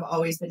numbers have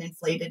always been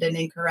inflated and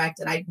incorrect.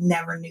 And I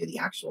never knew the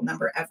actual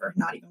number ever,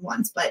 not even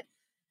once. But,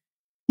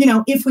 you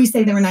know, if we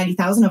say there were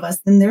 90,000 of us,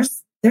 then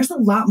there's a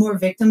lot more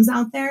victims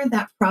out there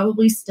that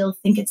probably still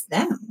think it's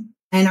them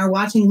and are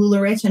watching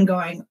LuLaRich and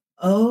going,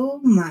 oh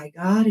my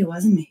God, it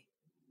wasn't me.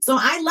 So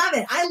I love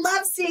it. I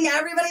love seeing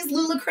everybody's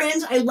Lula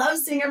cringe. I love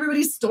seeing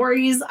everybody's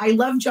stories. I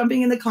love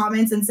jumping in the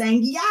comments and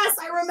saying, yes,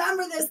 I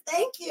remember this.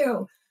 Thank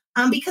you.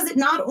 Because it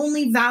not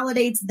only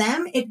validates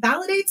them, it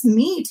validates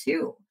me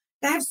too.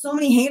 I have so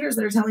many haters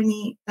that are telling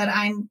me that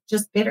I'm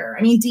just bitter.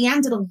 I mean,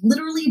 Deanne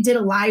literally did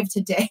a live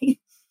today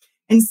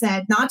and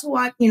said not to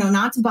watch, you know,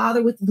 not to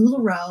bother with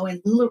LuLaRoe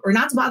and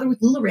not to bother with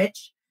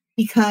LuLaRich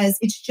because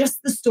it's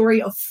just the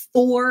story of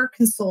 4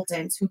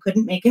 consultants who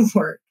couldn't make it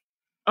work.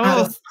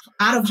 Out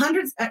of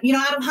hundreds, you know,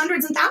 out of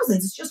hundreds and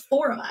thousands, it's just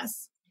 4 of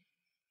us.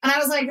 And I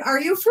was like, are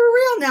you for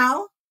real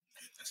now?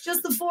 It's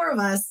just the 4 of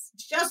us.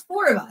 It's just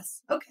 4 of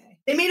us. Okay.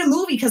 They made a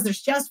movie because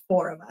there's just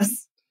 4 of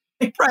us.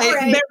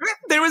 Right.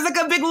 There was like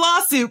a big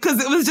lawsuit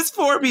because it was just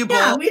 4 people.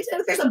 Yeah,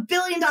 there's $1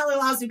 billion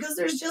lawsuit because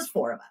there's just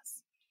 4 of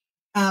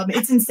us.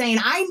 It's insane.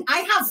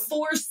 I have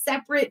 4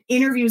 separate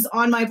interviews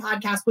on my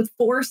podcast with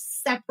 4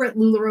 separate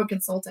LuLaRoe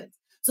consultants.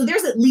 So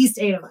there's at least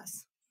 8 of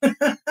us.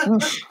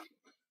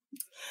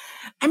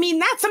 I mean,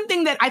 that's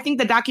something that I think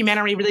the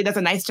documentary really does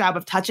a nice job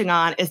of touching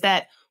on is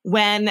that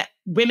when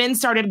women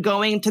started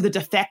going to the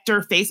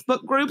defector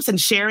Facebook groups and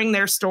sharing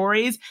their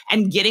stories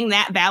and getting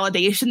that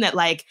validation that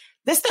like,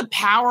 this the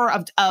power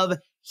of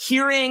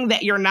hearing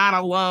that you're not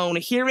alone,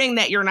 hearing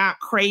that you're not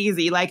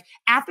crazy. Like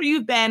after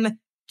you've been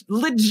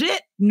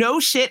legit, no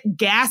shit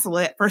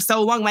gaslit for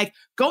so long, like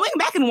going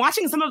back and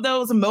watching some of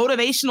those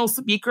motivational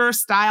speaker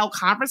style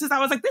conferences, I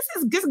was like, this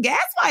is just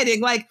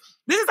gaslighting. Like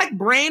this is like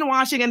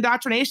brainwashing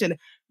indoctrination.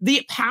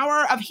 The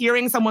power of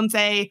hearing someone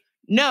say,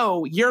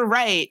 no, you're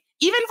right.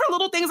 Even for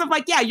little things of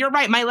like, yeah, you're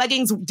right. My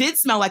leggings did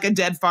smell like a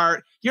dead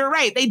fart. You're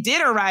right. They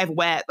did arrive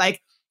wet.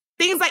 Like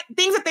things that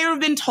they've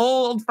been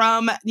told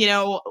from,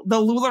 the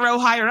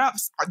LuLaRoe higher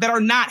ups that are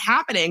not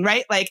happening,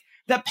 right? Like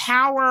the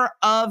power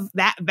of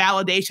that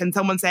validation,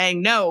 someone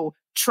saying, no,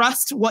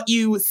 trust what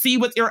you see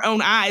with your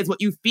own eyes,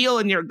 what you feel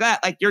in your gut.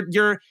 Like you're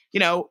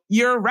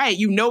right.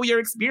 Your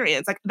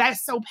experience. Like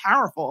that's so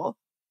powerful.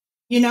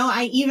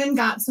 I even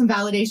got some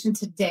validation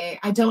today.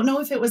 I don't know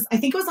if I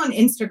think it was on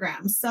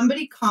Instagram.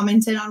 Somebody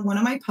commented on one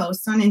of my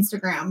posts on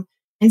Instagram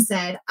and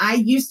said, I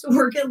used to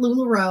work at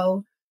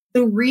LuLaRoe.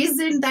 The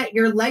reason that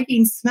your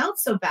leggings smelled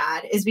so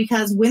bad is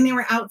because when they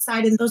were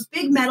outside in those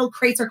big metal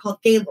crates are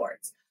called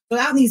Gaylords. So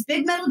out in these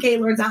big metal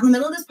Gaylords out in the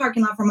middle of this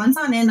parking lot for months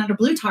on end under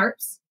blue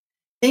tarps,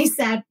 they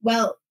said,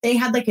 well, they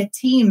had like a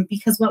team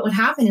because what would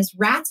happen is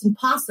rats and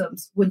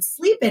possums would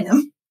sleep in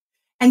them.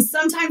 And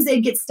sometimes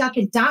they'd get stuck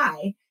and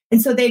die.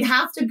 And so they'd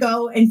have to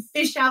go and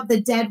fish out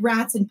the dead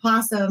rats and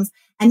possums.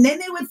 And then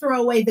they would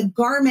throw away the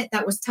garment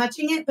that was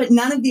touching it, but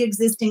none of the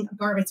existing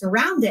garments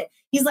around it.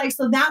 He's like,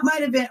 so that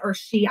might have been, or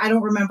she, I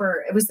don't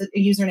remember. It was a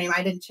username.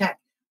 I didn't check.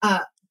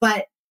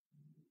 But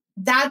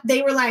that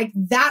they were like,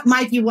 that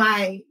might be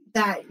why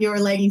that your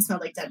leggings smell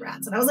like dead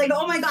rats. And I was like,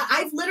 oh my God,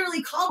 I've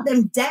literally called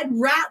them dead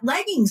rat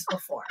leggings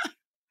before.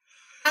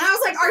 And I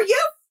was like, are you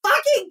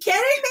fucking kidding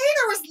me?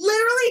 There was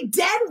literally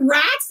dead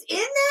rats in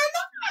them?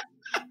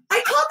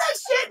 I called that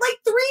shit like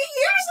 3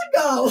 years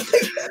ago.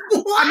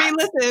 I mean,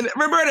 listen,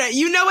 Roberta,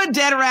 you know a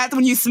dead rat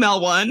when you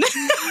smell one.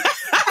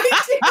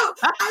 I do.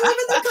 I live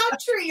in the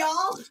country,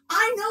 y'all.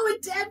 I know a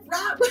dead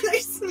rat when I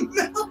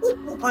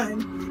smell one.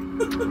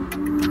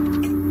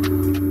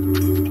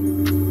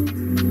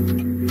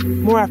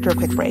 More after a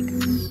quick break.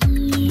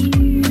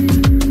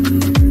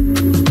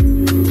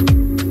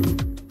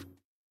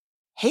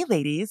 Hey,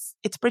 ladies,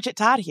 it's Bridget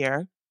Todd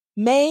here.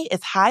 May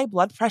is High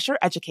Blood Pressure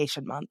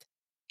Education Month.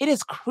 It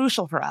is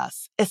crucial for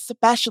us,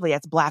 especially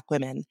as Black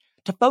women,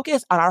 to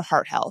focus on our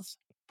heart health.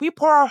 We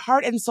pour our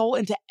heart and soul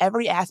into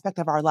every aspect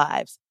of our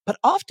lives, but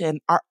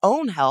often our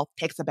own health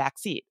takes a back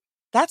seat.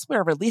 That's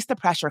where Release the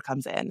Pressure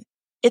comes in.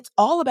 It's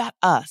all about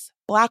us,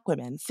 Black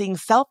women, seeing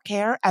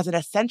self-care as an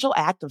essential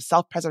act of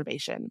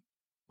self-preservation.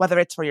 Whether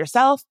it's for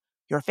yourself,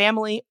 your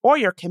family, or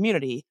your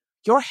community,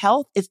 your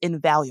health is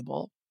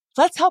invaluable.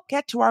 Let's help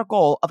get to our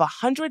goal of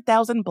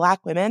 100,000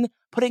 Black women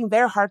putting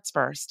their hearts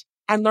first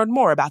and learn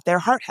more about their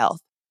heart health.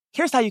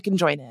 Here's how you can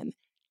join in.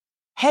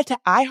 Head to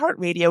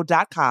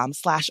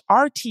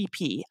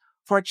iHeartRadio.com/RTP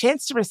for a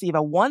chance to receive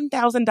a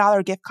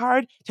 $1,000 gift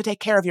card to take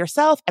care of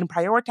yourself and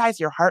prioritize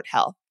your heart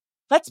health.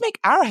 Let's make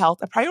our health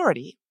a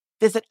priority.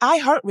 Visit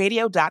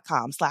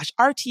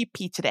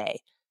iHeartRadio.com/RTP today.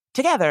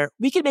 Together,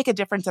 we can make a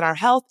difference in our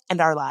health and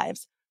our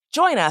lives.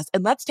 Join us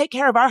and let's take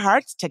care of our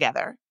hearts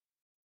together.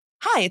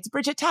 Hi, it's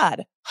Bridget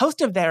Todd,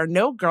 host of There Are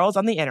No Girls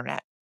on the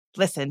Internet.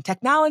 Listen,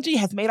 technology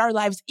has made our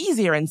lives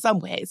easier in some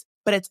ways,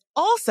 but it's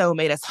also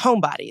made us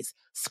homebodies,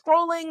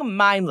 scrolling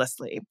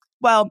mindlessly.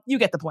 Well, you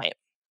get the point.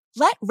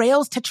 Let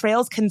Rails to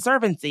Trails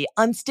Conservancy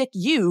unstick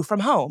you from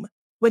home.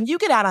 When you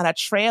get out on a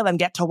trail and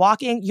get to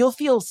walking, you'll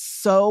feel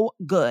so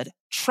good.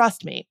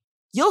 Trust me.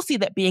 You'll see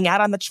that being out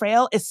on the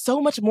trail is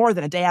so much more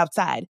than a day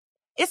outside.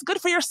 It's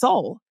good for your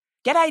soul.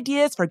 Get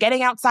ideas for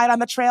getting outside on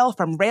the trail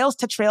from Rails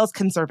to Trails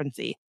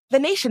Conservancy, the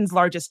nation's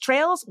largest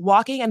trails,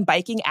 walking, and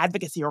biking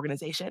advocacy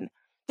organization.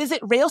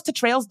 Visit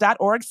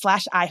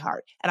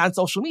railstotrails.org/iHeart and on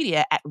social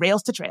media at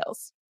Rails to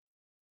Trails.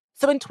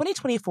 So in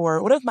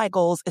 2024, one of my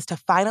goals is to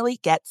finally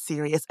get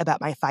serious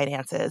about my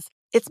finances.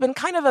 It's been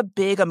kind of a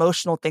big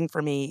emotional thing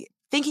for me.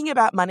 Thinking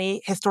about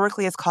money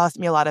historically has caused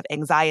me a lot of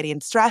anxiety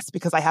and stress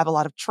because I have a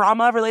lot of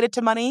trauma related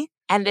to money.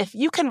 And if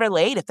you can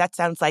relate, if that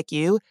sounds like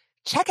you,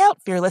 check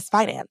out Fearless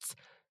Finance.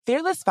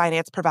 Fearless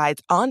Finance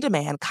provides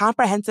on-demand,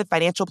 comprehensive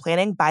financial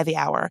planning by the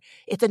hour.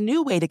 It's a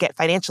new way to get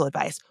financial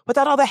advice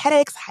without all the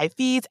headaches, high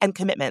fees, and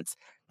commitments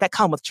that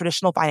come with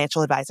traditional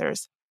financial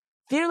advisors.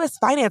 Fearless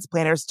Finance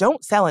planners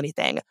don't sell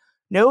anything.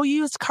 No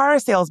used car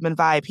salesman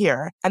vibe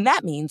here. And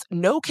that means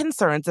no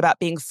concerns about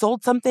being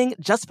sold something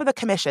just for the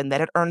commission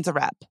that it earns a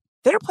rep.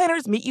 Their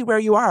planners meet you where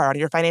you are on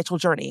your financial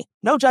journey.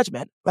 No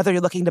judgment. Whether you're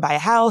looking to buy a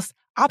house,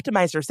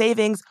 optimize your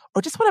savings,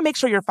 or just want to make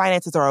sure your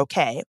finances are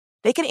okay,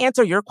 they can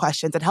answer your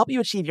questions and help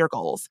you achieve your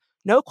goals.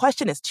 No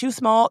question is too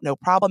small, no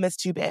problem is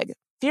too big.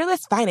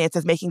 Fearless Finance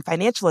is making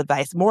financial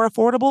advice more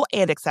affordable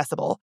and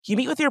accessible. You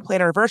meet with your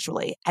planner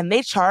virtually, and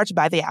they charge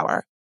by the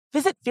hour.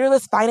 Visit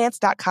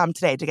fearlessfinance.com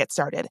today to get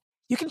started.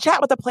 You can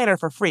chat with a planner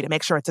for free to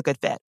make sure it's a good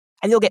fit.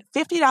 And you'll get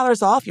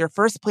 $50 off your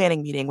first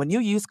planning meeting when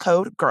you use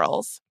code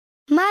GIRLS.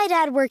 My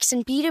dad works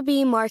in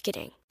B2B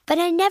marketing, but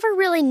I never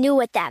really knew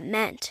what that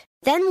meant.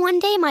 Then one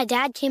day my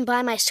dad came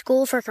by my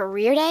school for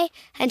career day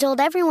and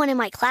told everyone in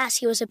my class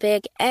he was a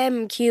big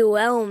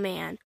MQL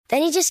man.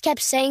 Then he just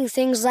kept saying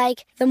things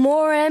like, the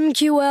more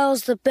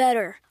MQLs, the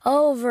better,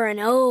 over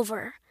and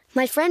over.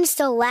 My friends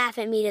still laugh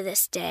at me to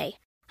this day.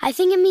 I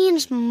think it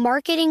means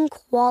marketing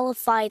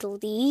qualified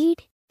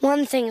lead.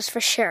 One thing's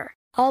for sure,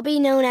 I'll be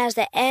known as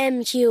the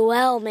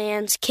MQL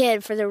man's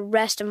kid for the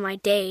rest of my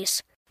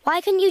days. Why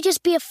couldn't you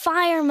just be a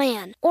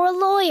fireman or a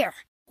lawyer?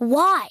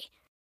 Why?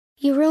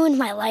 You ruined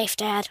my life,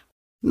 Dad.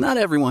 Not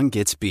everyone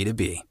gets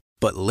B2B,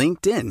 But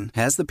LinkedIn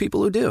has the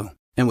people who do.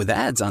 And with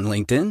ads on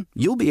LinkedIn,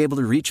 you'll be able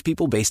to reach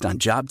people based on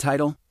job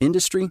title,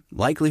 industry,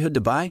 likelihood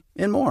to buy,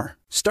 and more.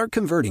 Start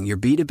converting your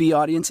B2B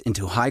audience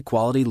into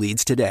high-quality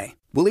leads today.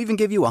 We'll even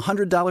give you a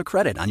 $100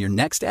 credit on your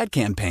next ad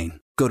campaign.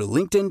 Go to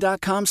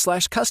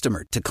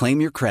linkedin.com/customer to claim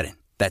your credit.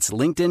 That's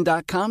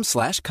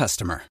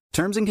linkedin.com/customer.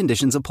 Terms and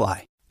conditions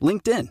apply.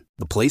 LinkedIn,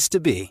 the place to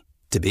be,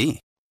 to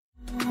be.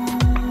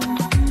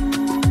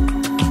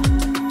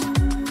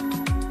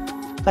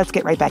 Let's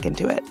get right back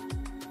into it.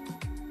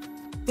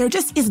 There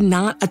just is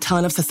not a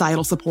ton of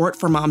societal support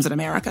for moms in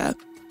America.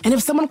 And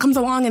if someone comes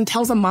along and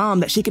tells a mom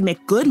that she can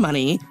make good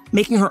money,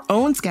 making her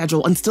own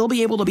schedule and still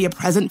be able to be a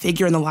present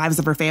figure in the lives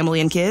of her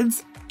family and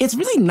kids, it's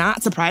really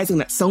not surprising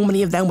that so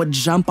many of them would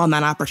jump on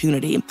that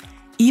opportunity,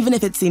 even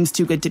if it seems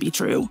too good to be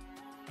true.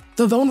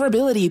 The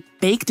vulnerability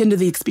baked into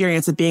the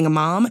experience of being a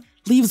mom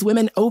leaves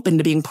women open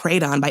to being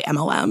preyed on by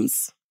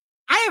MLMs.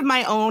 I have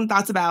my own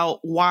thoughts about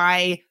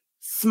why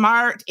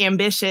smart,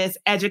 ambitious,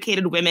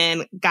 educated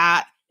women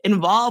got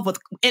involved with,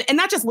 and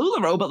not just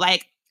LuLaRoe, but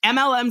like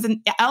MLMs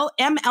and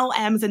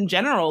MLMs in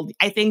general.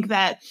 I think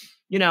that,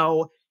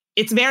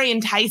 it's very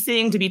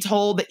enticing to be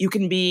told that you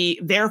can be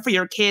there for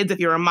your kids if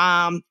you're a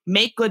mom,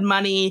 make good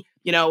money,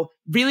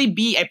 really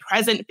be a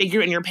present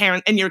figure in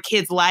your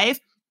kid's life.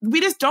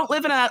 We just don't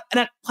live in a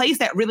place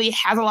that really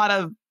has a lot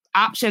of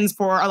options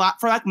for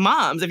like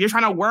moms if you're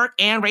trying to work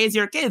and raise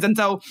your kids. And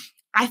so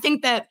I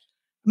think that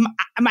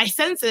my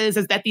sense is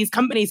that these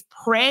companies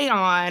prey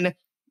on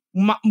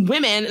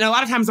women and a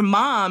lot of times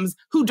moms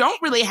who don't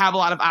really have a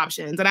lot of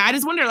options. And I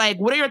just wonder,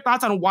 what are your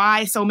thoughts on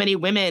why so many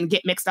women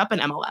get mixed up in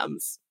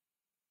MLMs?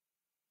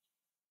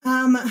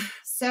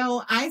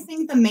 So I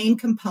think the main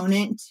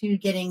component to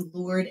getting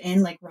lured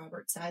in, like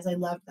Robert says, I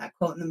loved that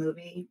quote in the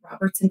movie.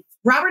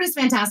 Robert is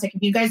fantastic.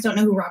 If you guys don't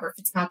know who Robert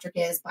Fitzpatrick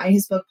is, buy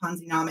his book,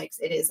 Ponzinomics.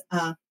 It is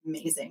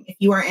amazing. If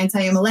you are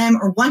anti-MLM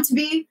or want to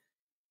be,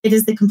 it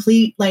is the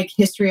complete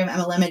history of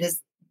MLM. It is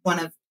one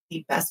of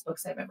the best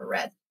books I've ever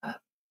read.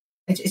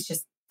 It's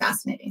just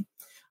fascinating.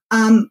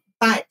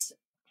 But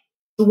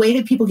the way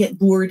that people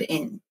get lured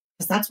in,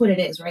 because that's what it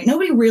is, right?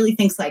 Nobody really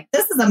thinks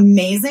this is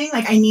amazing.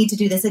 I need to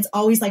do this. It's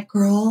always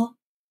girl,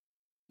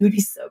 you would be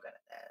so good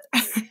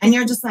at this. And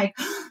you're just maybe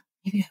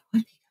I would be good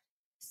at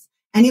this.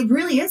 And it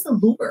really is a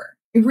lure.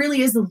 It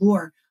really is a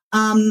lure.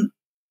 The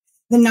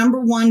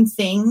number one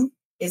thing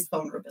is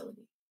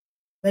vulnerability.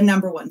 The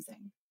number one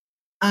thing.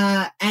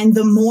 And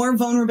the more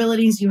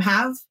vulnerabilities you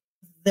have,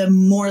 the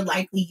more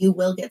likely you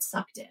will get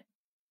sucked in.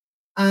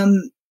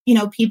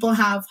 People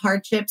have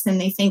hardships and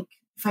they think,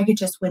 if I could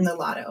just win the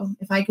lotto,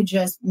 if I could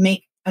just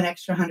make an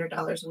extra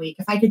 $100 a week,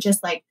 if I could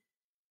just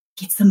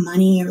get some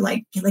money or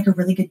get a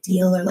really good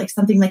deal or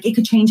something, it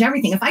could change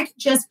everything. If I could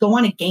just go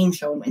on a game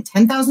show and win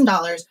 $10,000,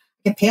 I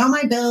could pay all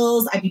my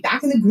bills, I'd be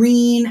back in the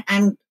green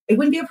and it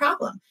wouldn't be a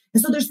problem.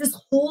 And so there's this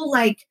whole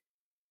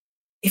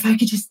if I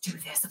could just do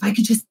this, if I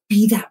could just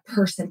be that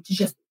person to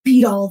just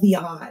beat all the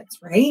odds,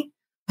 right?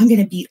 I'm going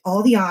to beat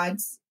all the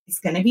odds. It's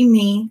going to be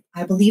me.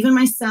 I believe in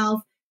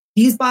myself.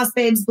 These boss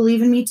babes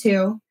believe in me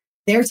too.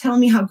 They're telling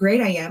me how great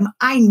I am.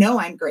 I know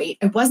I'm great.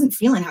 I wasn't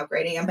feeling how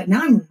great I am, but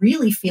now I'm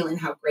really feeling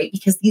how great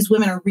because these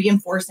women are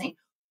reinforcing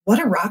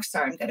what a rock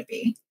star I'm going to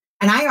be.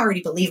 And I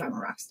already believe I'm a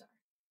rock star.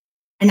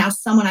 And now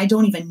someone I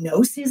don't even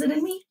know sees it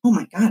in me. Oh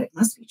my God, it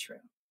must be true.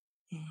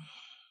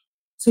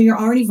 So you're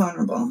already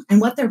vulnerable.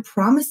 And what they're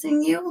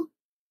promising you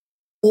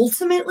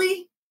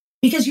ultimately,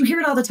 because you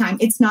hear it all the time,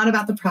 it's not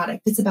about the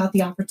product. It's about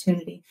the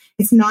opportunity.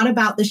 It's not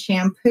about the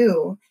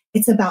shampoo.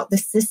 It's about the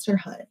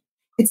sisterhood.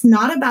 It's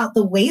not about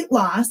the weight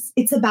loss.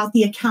 It's about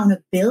the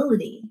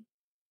accountability.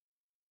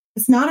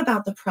 It's not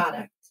about the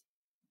product.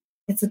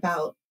 It's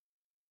about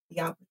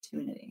the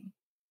opportunity,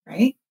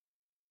 right?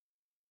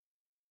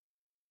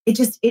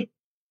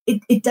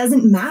 It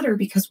doesn't matter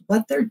because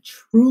what they're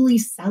truly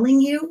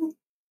selling you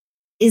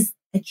is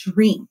a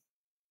dream.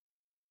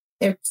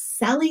 They're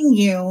selling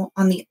you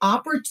on the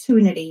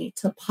opportunity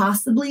to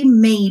possibly,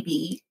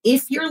 maybe,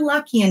 if you're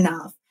lucky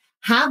enough,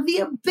 have the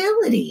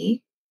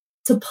ability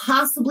to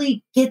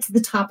possibly get to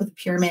the top of the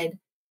pyramid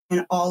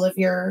and all of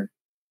your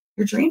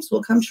dreams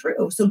will come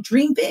true. So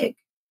dream big.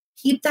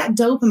 Keep that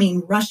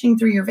dopamine rushing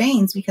through your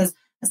veins because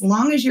as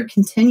long as you're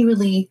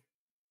continually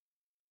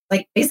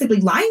basically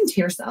lying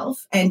to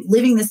yourself and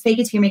living this fake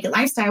it till you make it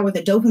lifestyle where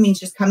the dopamine's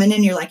just coming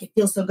in, you're it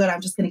feels so good.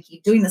 I'm just going to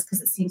keep doing this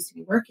because it seems to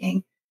be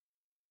working.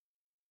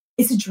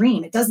 It's a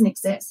dream. It doesn't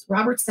exist.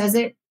 Robert says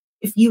it.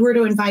 If you were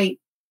to invite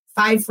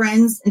 5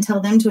 friends and tell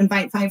them to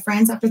invite 5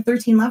 friends, after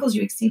 13 levels,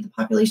 you exceed the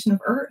population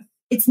of Earth.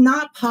 It's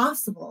not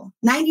possible.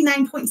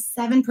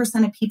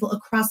 99.7% of people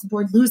across the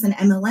board lose an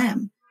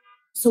MLM.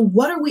 So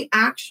what are we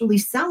actually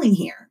selling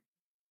here?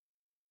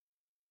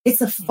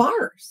 It's a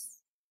farce.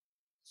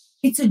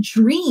 It's a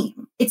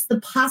dream. It's the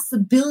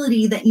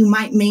possibility that you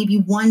might maybe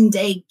one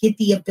day get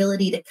the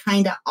ability to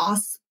kind of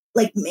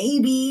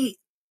maybe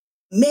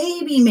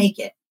make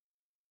it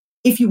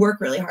if you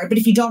work really hard. But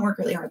if you don't work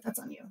really hard, that's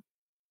on you.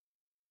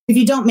 If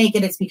you don't make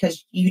it, it's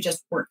because you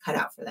just weren't cut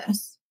out for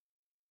this.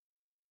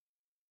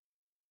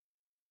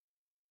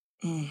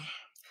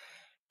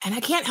 And I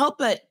can't help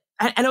but,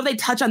 I know they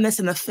touch on this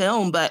in the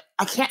film, but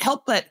I can't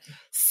help but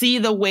see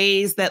the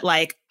ways that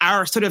like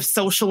our sort of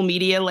social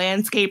media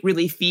landscape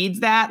really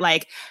feeds that.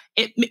 Like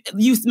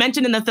you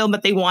mentioned in the film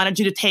that they wanted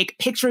you to take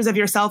pictures of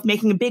yourself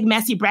making a big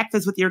messy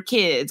breakfast with your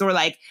kids, or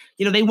like,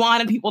 you know, they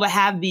wanted people to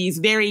have these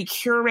very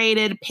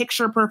curated,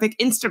 picture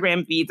perfect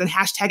Instagram feeds and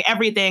hashtag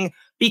everything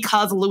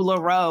because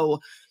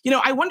LuLaRoe. You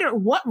know, I wonder,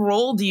 what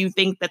role do you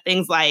think that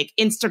things like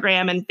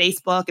Instagram and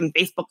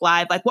Facebook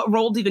Live, like what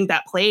role do you think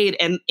that played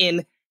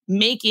in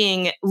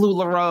making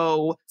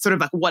LuLaRoe sort of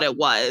like what it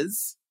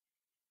was?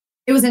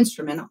 It was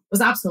instrumental. It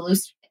was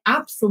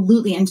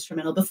absolutely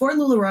instrumental. Before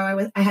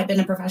LuLaRoe, I had been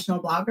a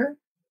professional blogger.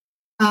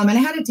 And I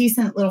had a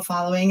decent little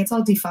following. It's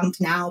all defunct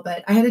now,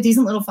 but I had a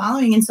decent little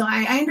following. And so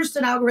I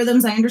understood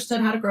algorithms. I understood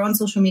how to grow on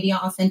social media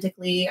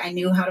authentically. I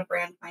knew how to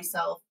brand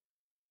myself.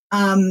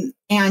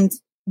 And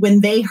when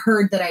they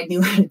heard that I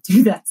knew how to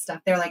do that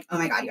stuff, they're like, oh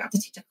my God, you have to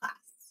teach a class.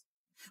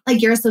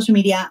 Like, you're a social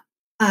media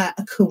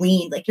a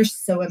queen, like you're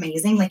so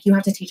amazing. Like, you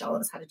have to teach all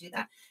of us how to do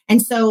that.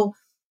 And so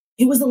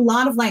it was a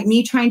lot of like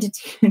me trying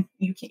to,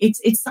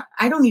 it's,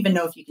 I don't even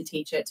know if you can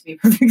teach it, to be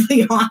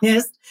perfectly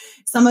honest.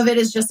 Some of it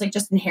is just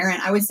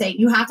inherent. I would say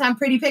you have to have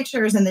pretty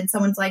pictures. And then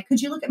someone's like,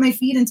 could you look at my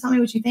feed and tell me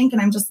what you think?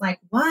 And I'm just like,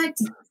 what?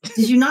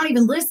 Did you not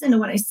even listen to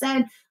what I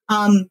said?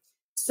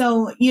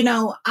 So, you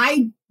know,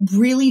 I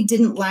really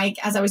didn't like,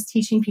 as I was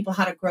teaching people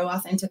how to grow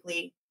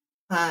authentically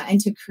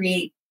and to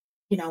create,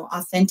 you know,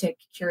 authentic,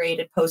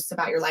 curated posts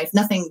about your life,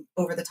 nothing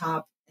over the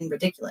top and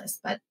ridiculous,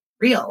 but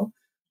real,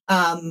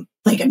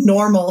 like a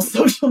normal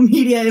social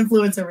media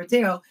influencer would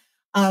do.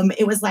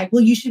 It was like,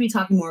 well, you should be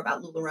talking more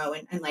about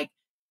LuLaRoe and like,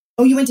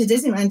 oh, you went to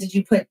Disneyland. Did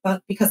you put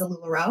because of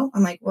LuLaRoe?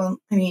 I'm like, well,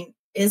 I mean,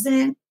 isn't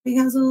it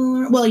because of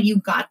LuLaRoe? Well, you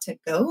got to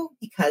go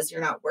because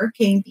you're not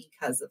working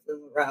because of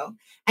LuLaRoe.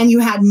 And you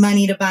had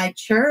money to buy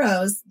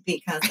churros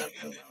because of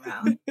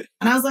LuLaRoe. And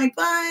I was like,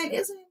 but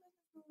isn't it?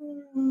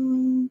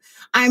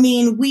 I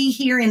mean, we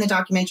hear in the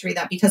documentary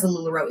that because of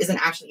LuLaRoe isn't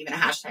actually even a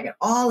hashtag at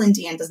all, and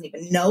Deanne doesn't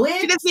even know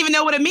it. She doesn't even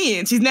know what it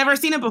means. She's never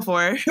seen it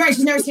before. Right,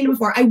 she's never seen it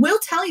before. I will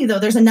tell you, though,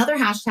 there's another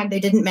hashtag they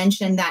didn't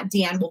mention that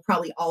Deanne will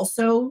probably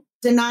also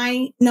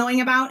deny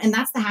knowing about, and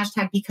that's the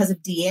hashtag because of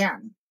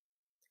Deanne.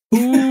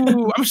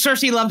 Ooh, I'm sure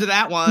she loved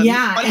that one.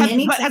 Yeah. But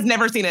has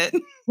never seen it.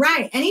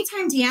 Right.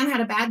 Anytime Deanne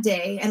had a bad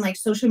day and like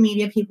social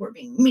media people were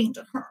being mean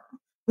to her,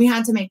 we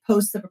had to make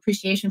posts of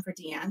appreciation for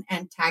Deanne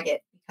and tag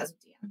it because of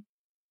Deanne.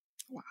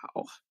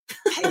 Wow.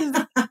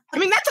 I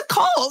mean, that's a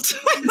cult.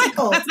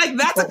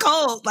 That's a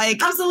cult.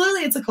 Like,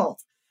 absolutely, it's a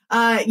cult.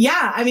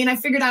 Yeah. I mean, I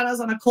figured out I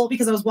was on a cult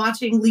because I was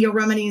watching Leah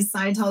Remini's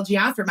Scientology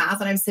Aftermath,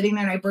 and I'm sitting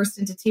there and I burst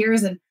into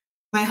tears. And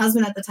my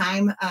husband at the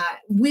time,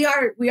 we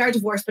are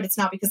divorced, but it's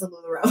not because of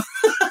LuLaRoe.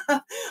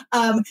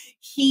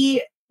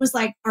 He was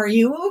like, "Are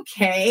you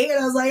okay?" And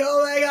I was like,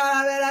 "Oh my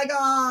God, I'm in a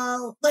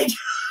cult." Like,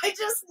 I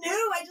just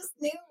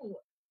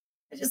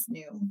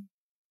knew.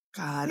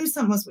 God, I knew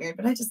something was weird,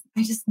 but I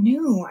just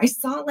knew. I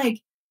saw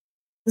like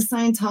the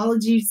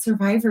Scientology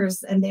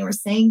survivors and they were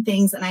saying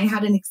things, and I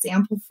had an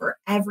example for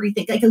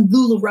everything, like a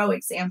LuLaRoe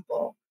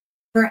example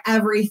for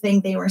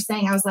everything they were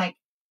saying. I was like,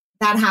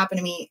 that happened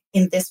to me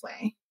in this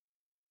way.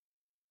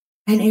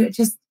 And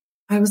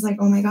I was like,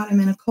 oh my God, I'm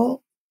in a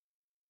cult.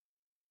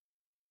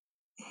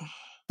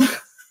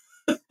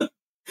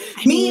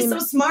 Me, so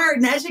smart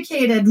and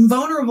educated and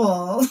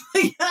vulnerable.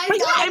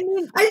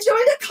 I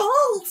joined a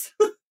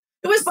cult.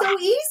 It was so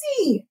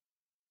easy.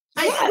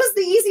 It was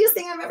the easiest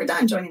thing I've ever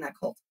done, joining that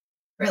cult.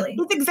 Really.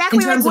 It's exactly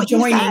in terms like of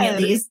joining, at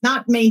least.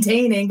 Not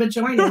maintaining, but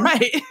joining.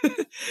 Right.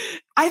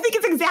 I think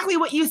it's exactly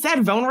what you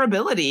said.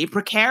 Vulnerability,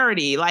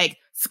 precarity, like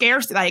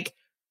scarcity, like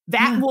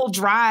that will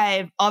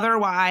drive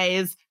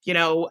otherwise, you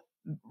know,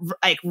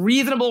 like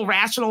reasonable,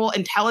 rational,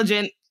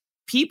 intelligent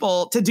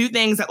people to do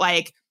things that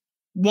like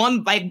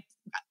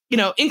you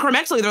know,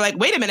 incrementally, they're like,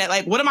 wait a minute,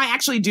 like, what am I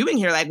actually doing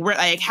here? Like,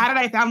 how did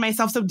I find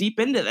myself so deep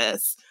into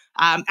this?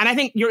 And I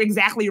think you're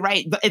exactly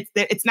right.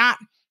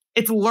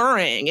 It's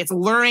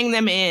luring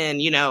them in,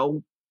 you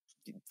know.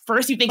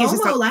 First you think it's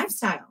just a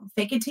lifestyle.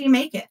 Fake it till you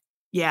make it.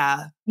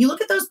 Yeah. You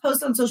look at those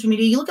posts on social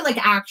media, you look at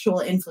like actual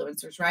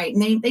influencers, right?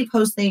 And they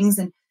post things.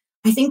 And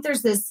I think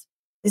there's this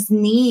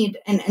need.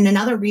 And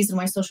another reason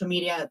why social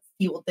media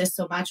fueled this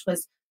so much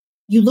was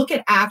you look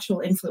at actual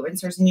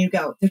influencers and you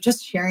go, they're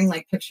just sharing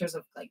like pictures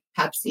of like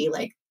Pepsi,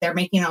 like they're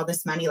making all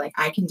this money. Like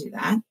I can do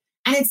that.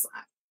 And it's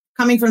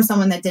coming from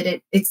someone that did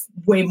it. It's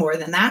way more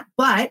than that.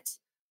 But,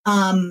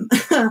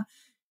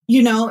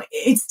 you know,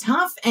 it's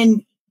tough.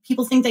 And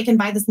people think they can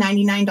buy this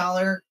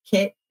 $99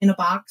 kit in a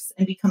box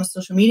and become a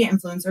social media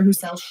influencer who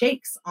sells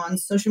shakes on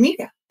social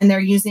media. And they're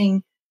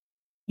using,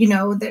 you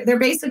know, they're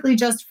basically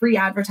just free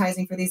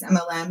advertising for these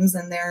MLMs,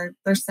 and they're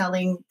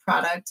selling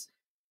product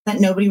that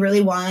nobody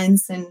really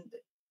wants. And,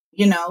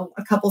 you know,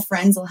 a couple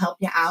friends will help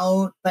you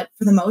out. But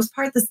for the most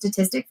part, the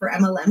statistic for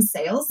MLM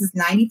sales is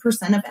 90%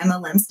 of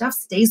MLM stuff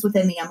stays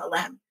within the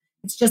MLM.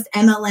 It's just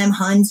MLM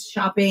Huns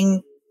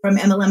shopping from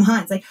MLM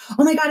Huns. Like,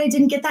 oh my God, I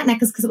didn't get that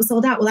necklace because it was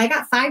sold out. Well, I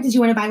got 5. Did you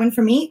want to buy one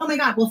for me? Oh my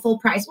God, well, full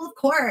price. Well, of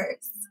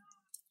course.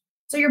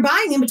 So you're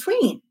buying in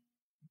between.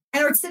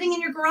 and it's sitting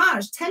in your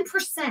garage.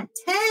 10%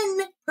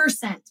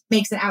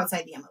 makes it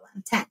outside the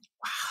MLM. 10.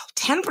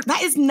 Wow, 10%.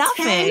 That is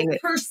nothing.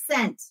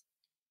 10%.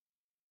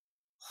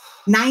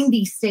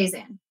 90 stays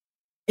in.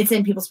 It's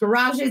in people's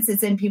garages.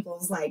 It's in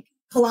people's like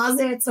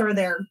closets or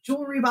their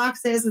jewelry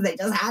boxes. And they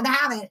just had to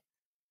have it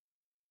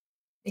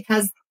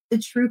because the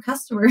true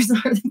customers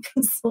are the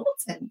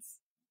consultants.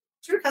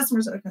 True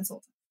customers are the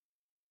consultants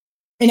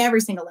in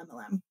every single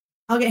MLM.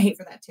 I'll get hate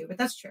for that too, but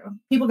that's true.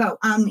 People go,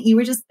 you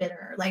were just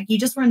bitter. Like you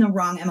just were in the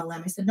wrong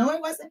MLM. I said, no, I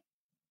wasn't.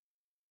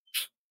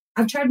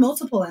 I've tried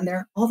multiple and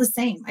they're all the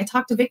same. I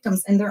talk to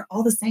victims and they're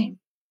all the same.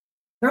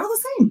 They're all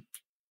the same.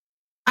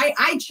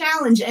 I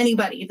challenge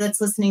anybody that's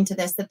listening to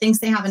this that thinks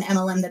they have an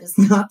MLM that is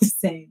not the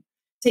same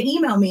to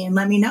email me and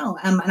let me know.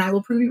 And I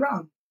will prove you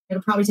wrong.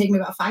 It'll probably take me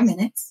about 5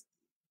 minutes.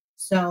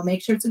 So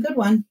make sure it's a good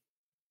one.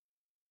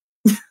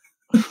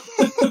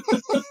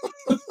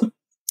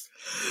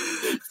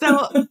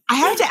 So I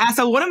have to ask,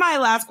 so one of my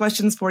last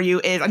questions for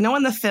you is, I know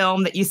in the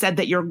film that you said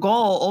that your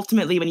goal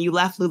ultimately when you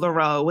left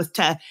LuLaRoe was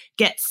to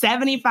get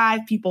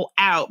 75 people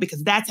out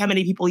because that's how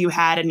many people you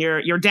had in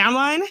your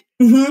downline.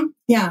 Mm-hmm.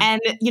 Yeah.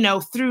 And,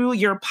 through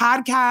your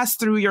podcast,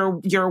 through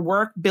your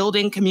work,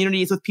 building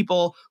communities with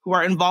people who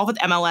are involved with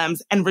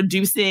MLMs and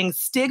reducing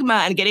stigma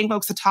and getting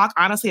folks to talk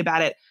honestly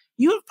about it,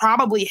 you've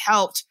probably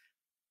helped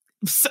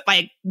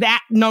like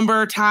that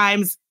number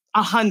times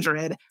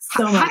 100.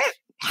 So much.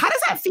 How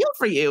does that feel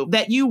for you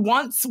that you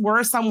once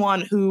were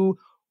someone who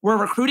were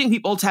recruiting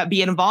people to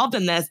be involved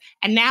in this,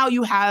 and now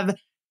you have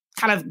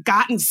kind of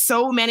gotten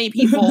so many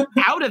people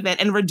out of it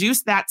and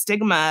reduced that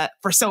stigma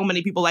for so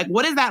many people? Like,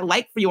 what is that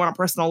like for you on a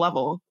personal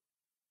level?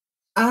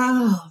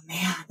 Oh,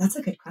 man, that's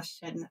a good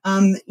question.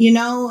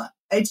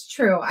 It's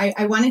true.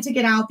 I wanted to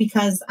get out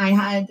because I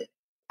had,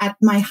 at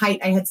my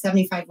height, I had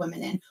 75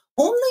 women in.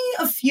 Only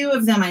a few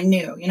of them I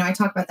knew. I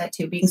talk about that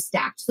too, being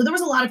stacked. So there was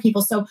a lot of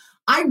people. So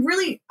I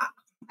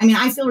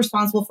feel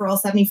responsible for all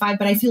 75,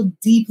 but I feel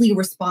deeply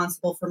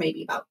responsible for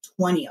maybe about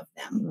 20 of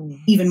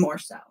them, even more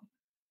so.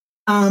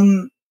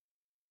 And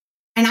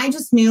I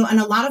just knew, and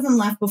a lot of them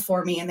left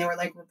before me and they were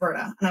like,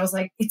 Roberta. And I was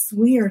like, it's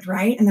weird,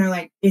 right? And they're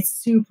like, it's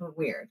super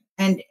weird.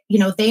 And,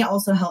 they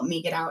also helped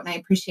me get out and I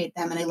appreciate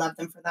them. And I love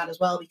them for that as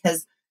well,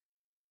 because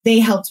they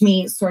helped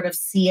me sort of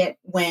see it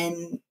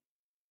when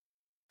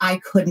I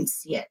couldn't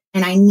see it.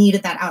 And I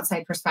needed that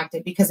outside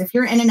perspective, because if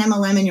you're in an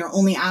MLM and you're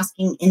only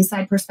asking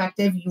inside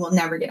perspective, you will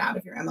never get out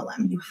of your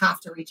MLM. You have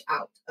to reach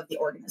out of the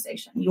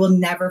organization. You will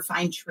never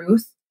find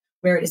truth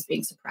where it is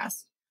being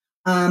suppressed.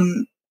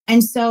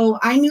 And so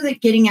I knew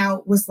that getting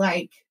out was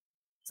like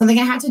something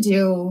I had to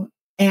do.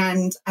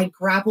 And I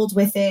grappled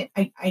with it.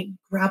 I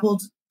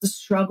grappled the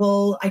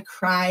struggle. I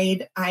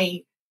cried.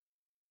 I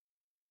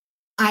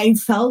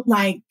felt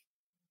like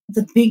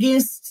the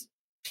biggest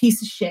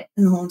piece of shit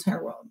in the whole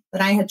entire world,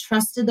 that I had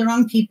trusted the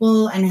wrong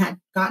people and had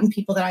gotten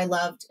people that I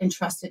loved and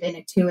trusted in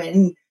it too.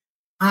 And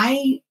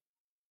I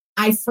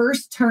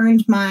first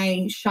turned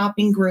my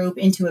shopping group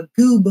into a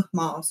goob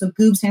mall. So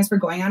goob stands for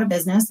going out of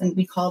business. And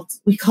we called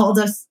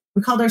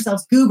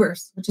ourselves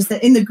goobers, which is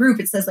that in the group,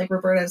 it says like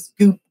Roberta's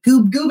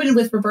goobing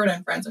with Roberta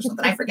and friends or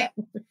something. I forget.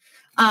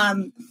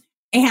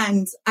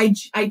 And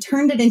I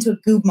turned it into a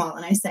goob mall.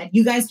 And I said,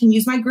 you guys can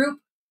use my group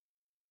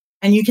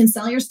and you can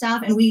sell your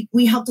stuff. And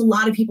we helped a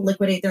lot of people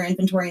liquidate their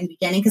inventory in the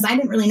beginning, because I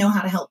didn't really know how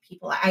to help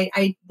people.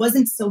 I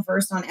wasn't so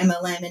versed on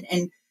MLM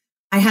and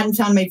I hadn't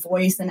found my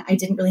voice and I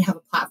didn't really have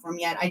a platform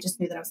yet. I just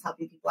knew that I was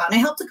helping people out. And I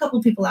helped a couple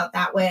of people out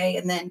that way.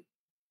 And then,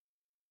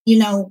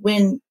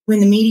 when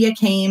the media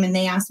came and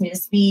they asked me to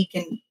speak,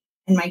 and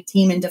my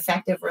team in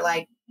Defective were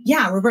like,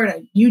 yeah,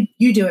 Roberta, you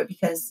do it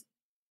because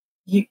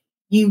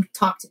you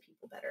talk to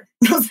people better.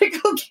 I was like,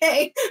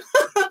 okay,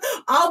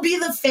 I'll be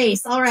the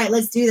face. All right,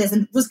 let's do this.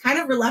 And was kind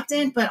of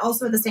reluctant, but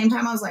also at the same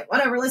time, I was like,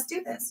 whatever, let's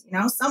do this.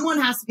 Someone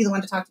has to be the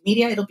one to talk to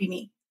media. It'll be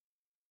me.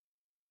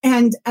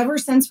 And ever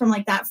since, from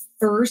like the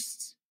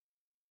first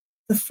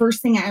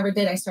thing I ever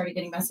did, I started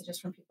getting messages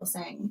from people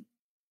saying,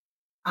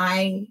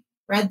 I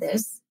read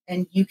this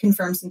and you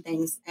confirmed some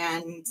things,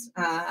 and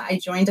I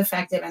joined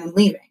Defective and I'm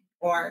leaving.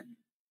 Or,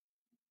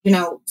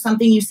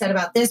 something you said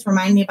about this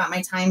reminded me about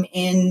my time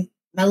in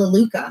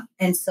Melaleuca.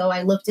 And so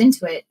I looked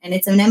into it, and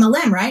it's an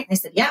MLM, right? And I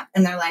said, yeah.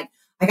 And they're like,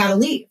 I got to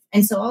leave.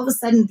 And so all of a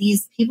sudden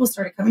these people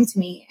started coming to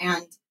me,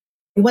 and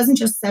it wasn't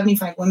just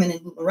 75 women in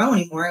LuLaRoe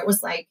anymore. It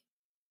was like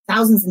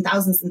thousands and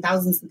thousands and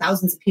thousands and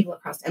thousands of people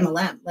across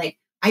MLM. Like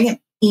I get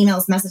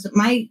emails, messages.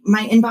 My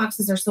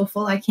inboxes are so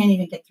full, I can't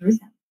even get through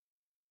them.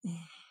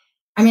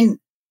 I mean,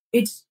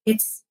 it's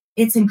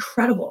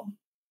incredible.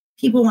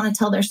 People want to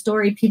tell their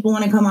story. People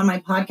want to come on my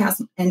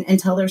podcast and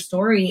tell their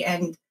story.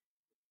 And,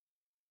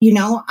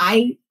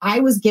 I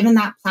was given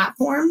that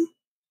platform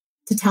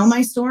to tell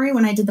my story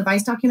when I did the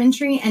Vice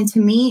documentary. And to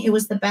me, it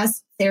was the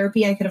best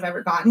therapy I could have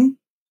ever gotten,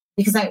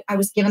 because I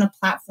was given a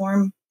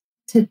platform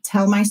to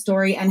tell my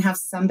story and have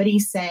somebody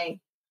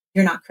say,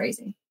 you're not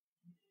crazy.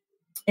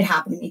 It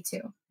happened to me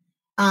too.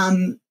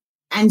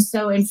 And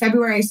so in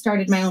February, I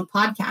started my own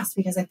podcast,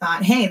 because I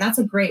thought, hey, that's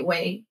a great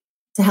way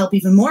to help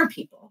even more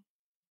people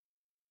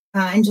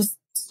and just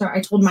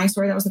I told my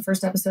story. That was the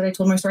first episode. I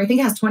told my story. I think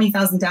it has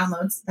 20,000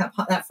 downloads,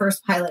 that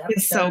first pilot episode.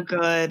 It's so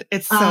good.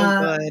 It's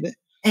so good.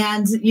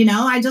 And, you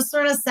know, I just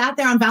sort of sat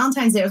there on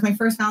Valentine's Day. It was my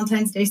first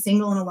Valentine's Day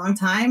single in a long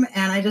time.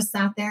 And I just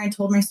sat there and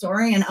told my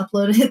story and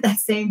uploaded it that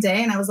same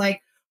day. And I was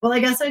like, well, I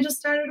guess I just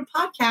started a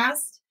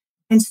podcast.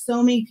 And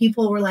so many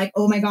people were like,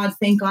 oh my God,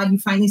 thank God you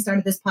finally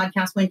started this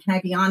podcast. When can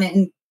I be on it?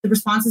 And the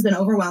response has been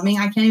overwhelming.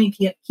 I can't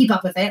even keep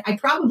up with it. I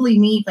probably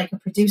need like a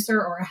producer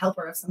or a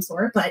helper of some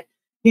sort, but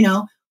you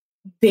know,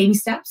 baby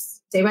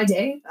steps, day by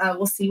day.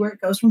 We'll see where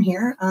it goes from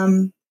here.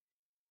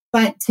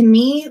 But to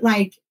me,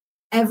 like,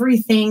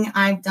 everything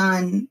I've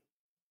done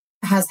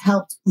has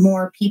helped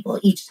more people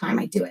each time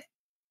I do it.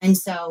 And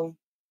so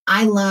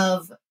I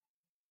love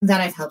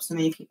that I've helped so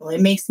many people. It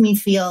makes me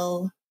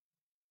feel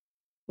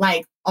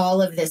like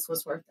all of this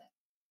was worth it.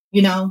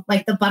 You know,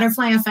 like the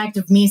butterfly effect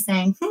of me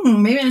saying,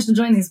 maybe I should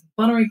join this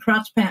buttery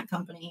crotch pant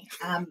company,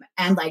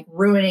 and like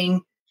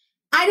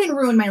I didn't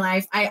ruin my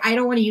life. I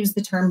don't want to use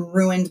the term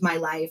ruined my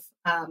life.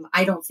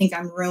 I don't think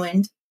I'm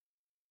ruined.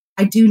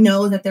 I do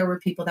know that there were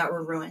people that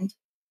were ruined.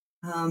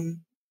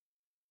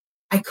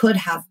 I could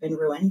have been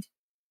ruined,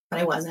 but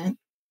I wasn't.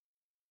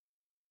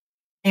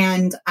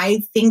 And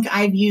I think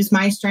I've used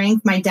my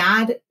strength. My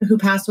dad, who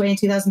passed away in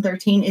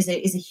 2013, is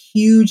a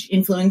huge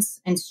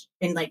influence and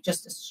like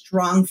just a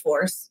strong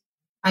force.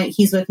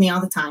 He's with me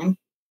all the time.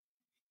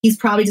 He's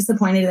probably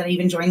disappointed that I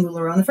even joined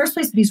LuLaRoe in the first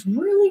place, but he's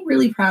really,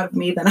 really proud of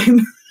me that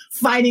I'm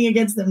fighting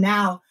against them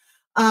now.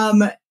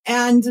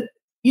 And,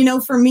 you know,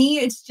 for me,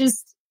 it's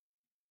just,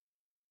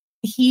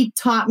 he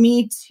taught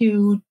me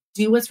to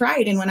do what's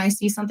right. And when I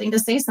see something, to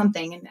say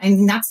something.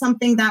 And that's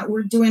something that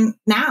we're doing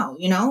now.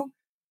 You know,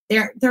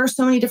 there are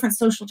so many different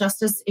social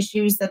justice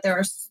issues that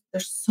there's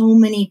so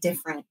many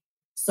different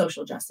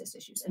social justice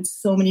issues and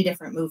so many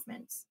different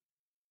movements.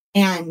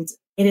 And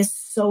it is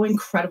so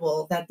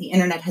incredible that the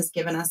internet has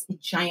given us a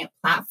giant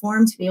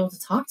platform to be able to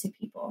talk to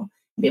people,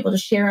 and be able to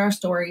share our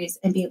stories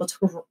and be able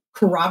to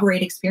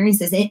corroborate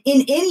experiences in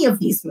any of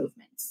these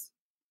movements.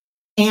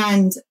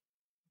 And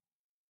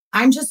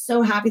I'm just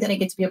so happy that I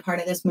get to be a part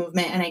of this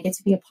movement, and I get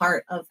to be a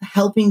part of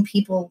helping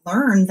people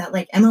learn that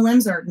like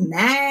MLMs are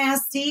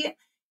nasty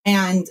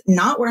and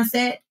not worth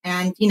it.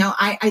 And, you know,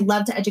 I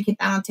love to educate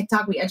that on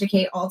TikTok. We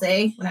educate all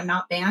day when I'm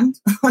not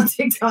banned on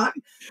TikTok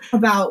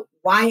about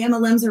why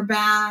MLMs are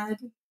bad.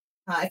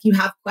 If you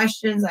have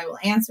questions, I will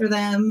answer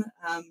them.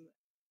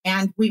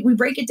 And we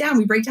break it down.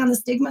 We break down the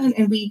stigma,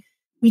 and we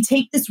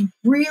take this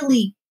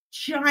really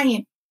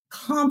giant,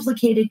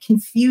 complicated,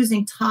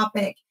 confusing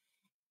topic,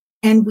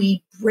 and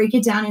we break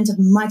it down into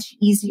much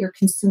easier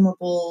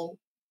consumable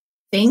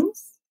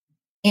things.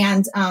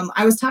 And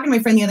I was talking to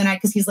my friend the other night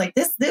because he's like,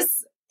 this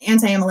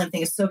anti-MLM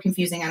thing is so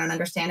confusing. I don't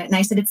understand it. And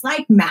I said, it's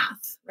like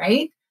math,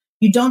 right?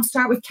 You don't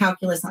start with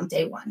calculus on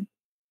day one.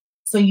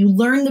 So you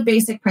learn the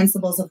basic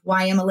principles of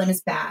why MLM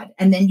is bad,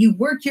 and then you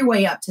work your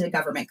way up to the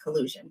government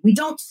collusion. We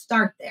don't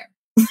start there.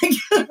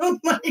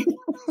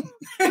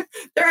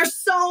 There are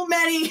so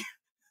many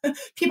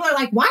people are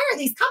like, why are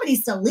these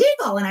companies still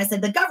legal? And I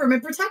said, the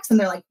government protects them.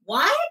 They're like,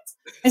 what?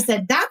 I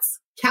said, that's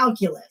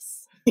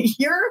calculus.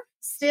 You're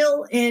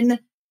still in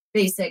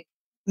basic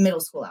middle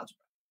school algebra.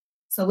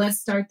 So let's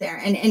start there.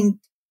 And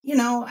you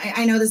know,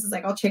 I know this is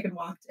like all chicken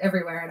walked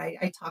everywhere, and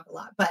I talk a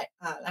lot, but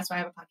that's why I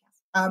have a podcast.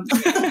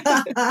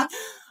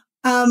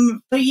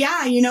 But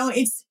yeah, you know,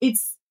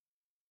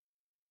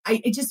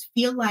 I just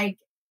feel like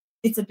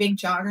it's a big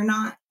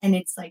juggernaut, and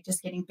it's like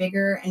just getting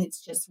bigger, and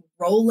it's just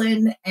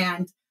rolling.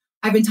 And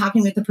I've been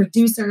talking with the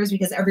producers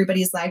because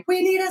everybody's like,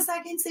 we need a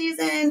second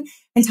season,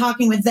 and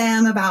talking with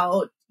them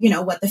about, you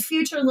know, what the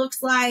future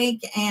looks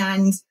like.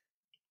 And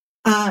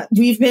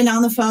we've been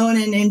on the phone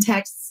and in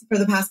texts for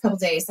the past couple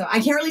of days. So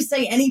I can't really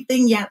say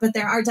anything yet, but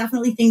there are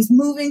definitely things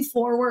moving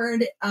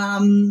forward.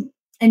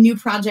 And new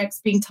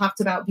projects being talked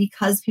about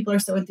because people are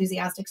so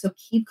enthusiastic. So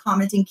keep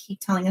commenting,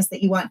 keep telling us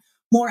that you want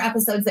more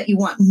episodes, that you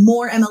want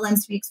more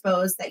MLMs to be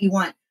exposed, that you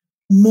want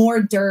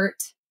more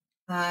dirt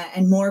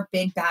and more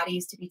big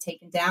baddies to be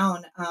taken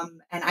down.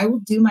 And I will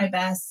do my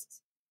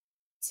best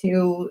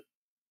to,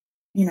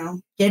 you know,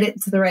 get it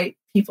to the right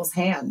people's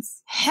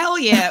hands. Hell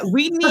yeah.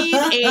 We need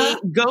a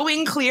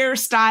Going Clear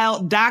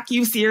style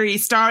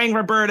docu-series starring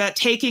Roberta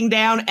taking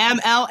down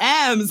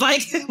MLMs.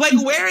 Like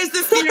where is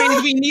this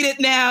series? We need it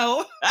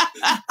now.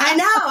 I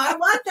know. I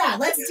want that.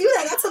 Let's do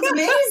that. That sounds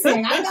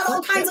amazing. I got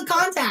all kinds of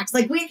contacts.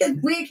 Like we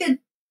could make that.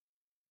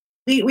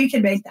 We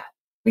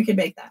could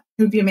make that.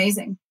 It would be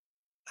amazing.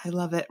 I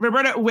love it.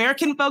 Roberta, where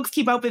can folks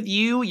keep up with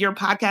you, your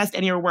podcast,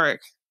 and your work?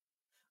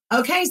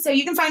 Okay, so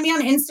you can find me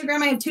on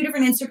Instagram. I have 2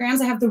 different Instagrams.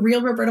 I have the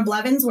Real Roberta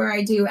Blevins, where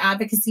I do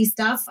advocacy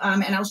stuff,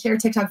 and I'll share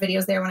TikTok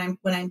videos there when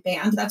I'm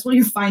banned. That's where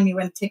you find me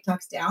when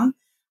TikTok's down.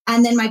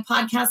 And then my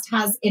podcast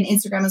has an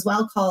Instagram as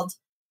well called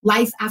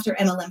Life After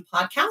MLM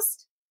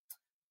Podcast.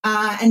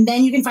 And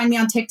then you can find me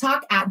on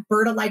TikTok at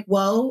Berta Like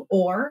Whoa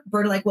or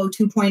Berta Like Whoa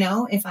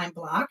 2.0 if I'm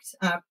blocked.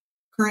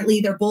 Currently,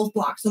 they're both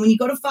blocked. So when you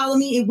go to follow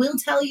me, it will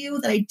tell you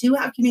that I do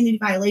have community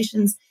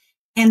violations,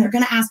 and they're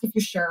going to ask if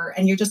you're sure,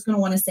 and you're just going to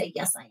want to say,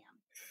 yes, I am.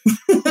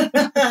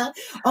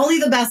 Only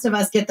the best of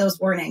us get those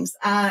warnings.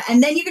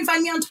 And then you can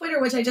find me on Twitter,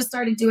 which I just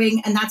started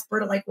doing, and that's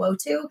Berta Like Whoa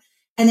too.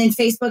 And then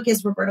Facebook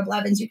is Roberta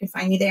Blevins. You can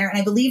find me there. And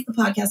I believe the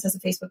podcast has a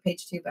Facebook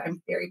page too, but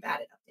I'm very bad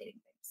at updating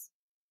things.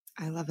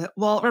 I love it.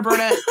 Well,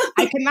 Roberta,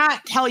 I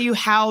cannot tell you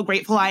how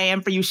grateful I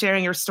am for you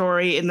sharing your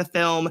story in the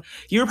film.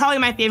 You were probably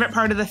my favorite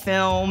part of the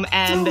film.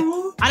 And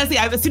honestly,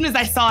 as soon as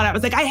I saw it, I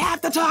was like, I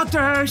have to talk to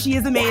her. She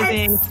is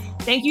amazing. Yes.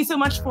 Thank you so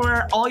much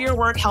for all your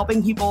work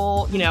helping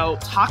people,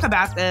 talk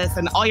about this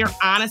and all your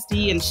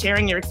honesty and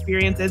sharing your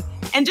experiences.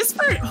 And just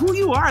for who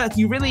you are, like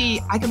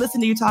I could listen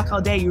to you talk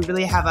all day. You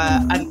really have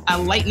a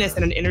lightness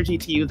and an energy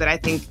to you that I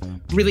think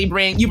really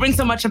you bring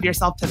so much of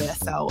yourself to this.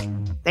 So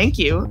thank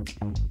you.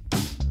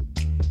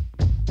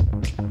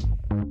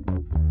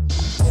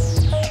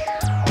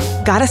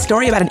 Got a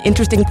story about an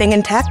interesting thing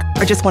in tech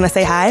or just want to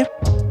say hi?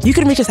 You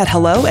can reach us at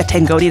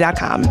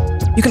hello@tangoti.com.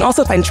 You can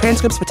also find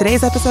transcripts for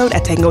today's episode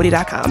at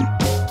tangoti.com.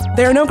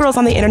 There Are No Girls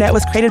on the Internet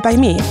was created by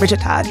me,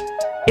 Bridget Todd.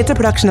 It's a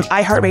production of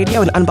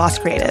iHeartRadio and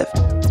Unbossed Creative.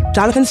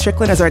 Jonathan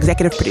Strickland is our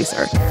executive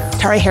producer.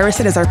 Tari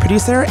Harrison is our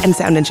producer and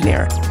sound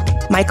engineer.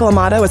 Michael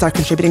Amato is our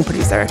contributing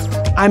producer.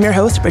 I'm your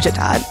host, Bridget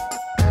Todd.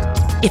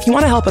 If you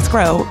want to help us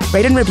grow,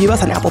 rate and review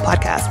us on Apple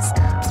Podcasts.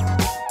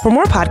 For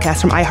more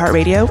podcasts from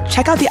iHeartRadio,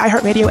 check out the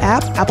iHeartRadio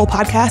app, Apple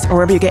Podcasts, or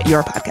wherever you get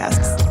your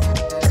podcasts.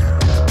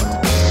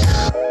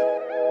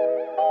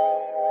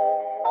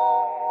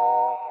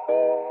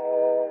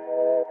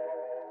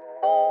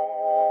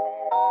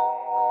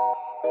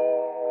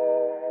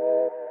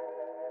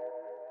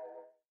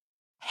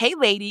 Hey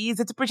ladies,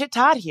 it's Bridget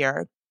Todd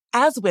here.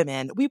 As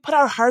women, we put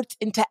our hearts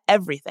into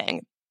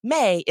everything.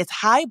 May is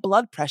High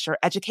Blood Pressure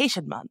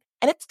Education Month,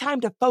 and it's time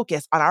to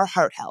focus on our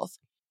heart health.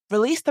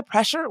 Release the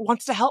Pressure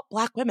wants to help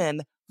Black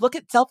women look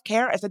at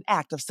self-care as an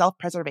act of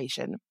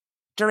self-preservation.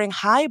 During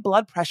High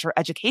Blood Pressure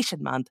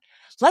Education Month,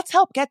 let's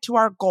help get to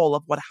our goal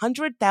of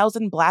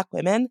 100,000 Black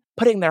women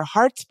putting their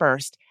hearts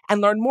first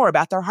and learn more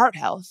about their heart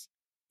health.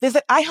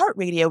 Visit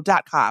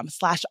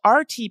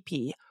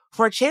iHeartRadio.com/RTP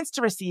for a chance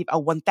to receive a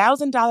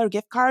 $1,000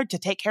 gift card to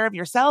take care of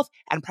yourself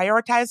and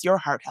prioritize your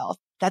heart health.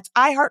 That's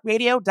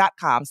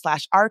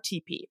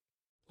iHeartRadio.com/RTP.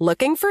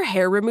 Looking for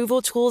hair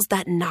removal tools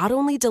that not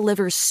only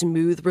deliver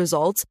smooth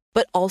results,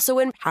 but also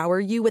empower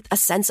you with a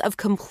sense of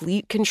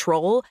complete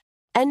control?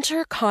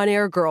 Enter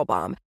Conair Girl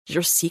Bomb,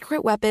 your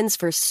secret weapons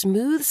for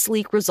smooth,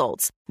 sleek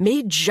results,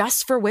 made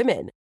just for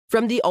women.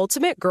 From the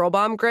ultimate Girl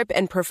Bomb grip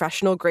and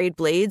professional-grade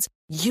blades,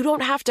 you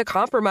don't have to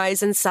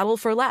compromise and settle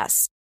for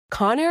less.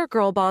 Conair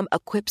Girl Bomb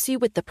equips you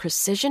with the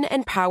precision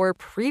and power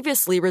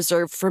previously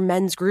reserved for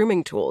men's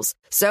grooming tools.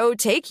 So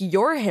take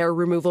your hair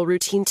removal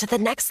routine to the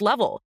next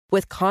level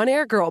with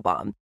Conair Girl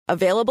Bomb.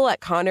 Available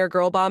at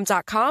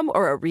ConairGirlBomb.com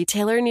or a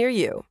retailer near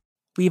you.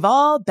 We've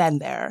all been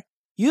there.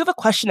 You have a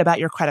question about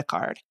your credit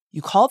card.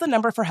 You call the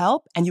number for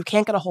help and you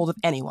can't get a hold of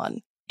anyone.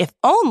 If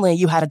only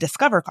you had a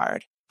Discover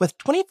card. With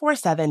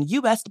 24/7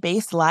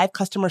 US-based live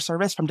customer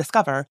service from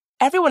Discover,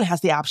 everyone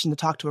has the option to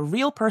talk to a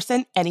real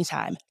person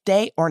anytime,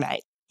 day or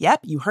night.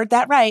 Yep, you heard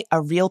that right,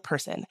 a real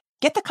person.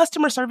 Get the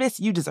customer service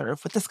you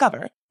deserve with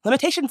Discover.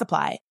 Limitations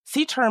apply.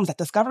 See terms at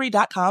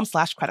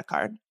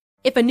discovery.com/creditcard.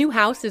 If a new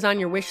house is on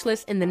your wish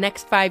list in the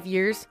next 5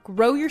 years,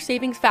 grow your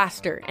savings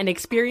faster and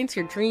experience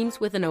your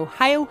dreams with an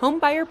Ohio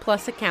Homebuyer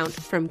Plus account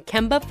from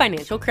Kemba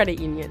Financial Credit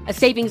Union. A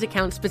savings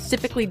account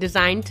specifically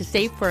designed to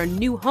save for a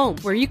new home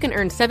where you can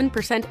earn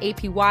 7%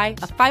 APY,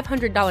 a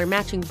 $500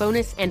 matching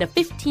bonus, and a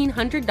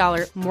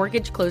 $1,500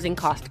 mortgage closing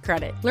cost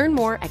credit. Learn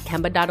more at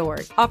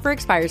Kemba.org. Offer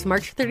expires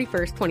March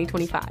 31st,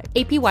 2025.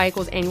 APY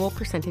equals annual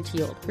percentage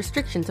yield.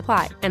 Restrictions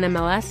apply.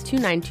 NMLS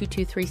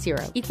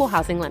 292230. Equal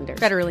housing lender.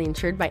 Federally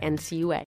insured by NCUA.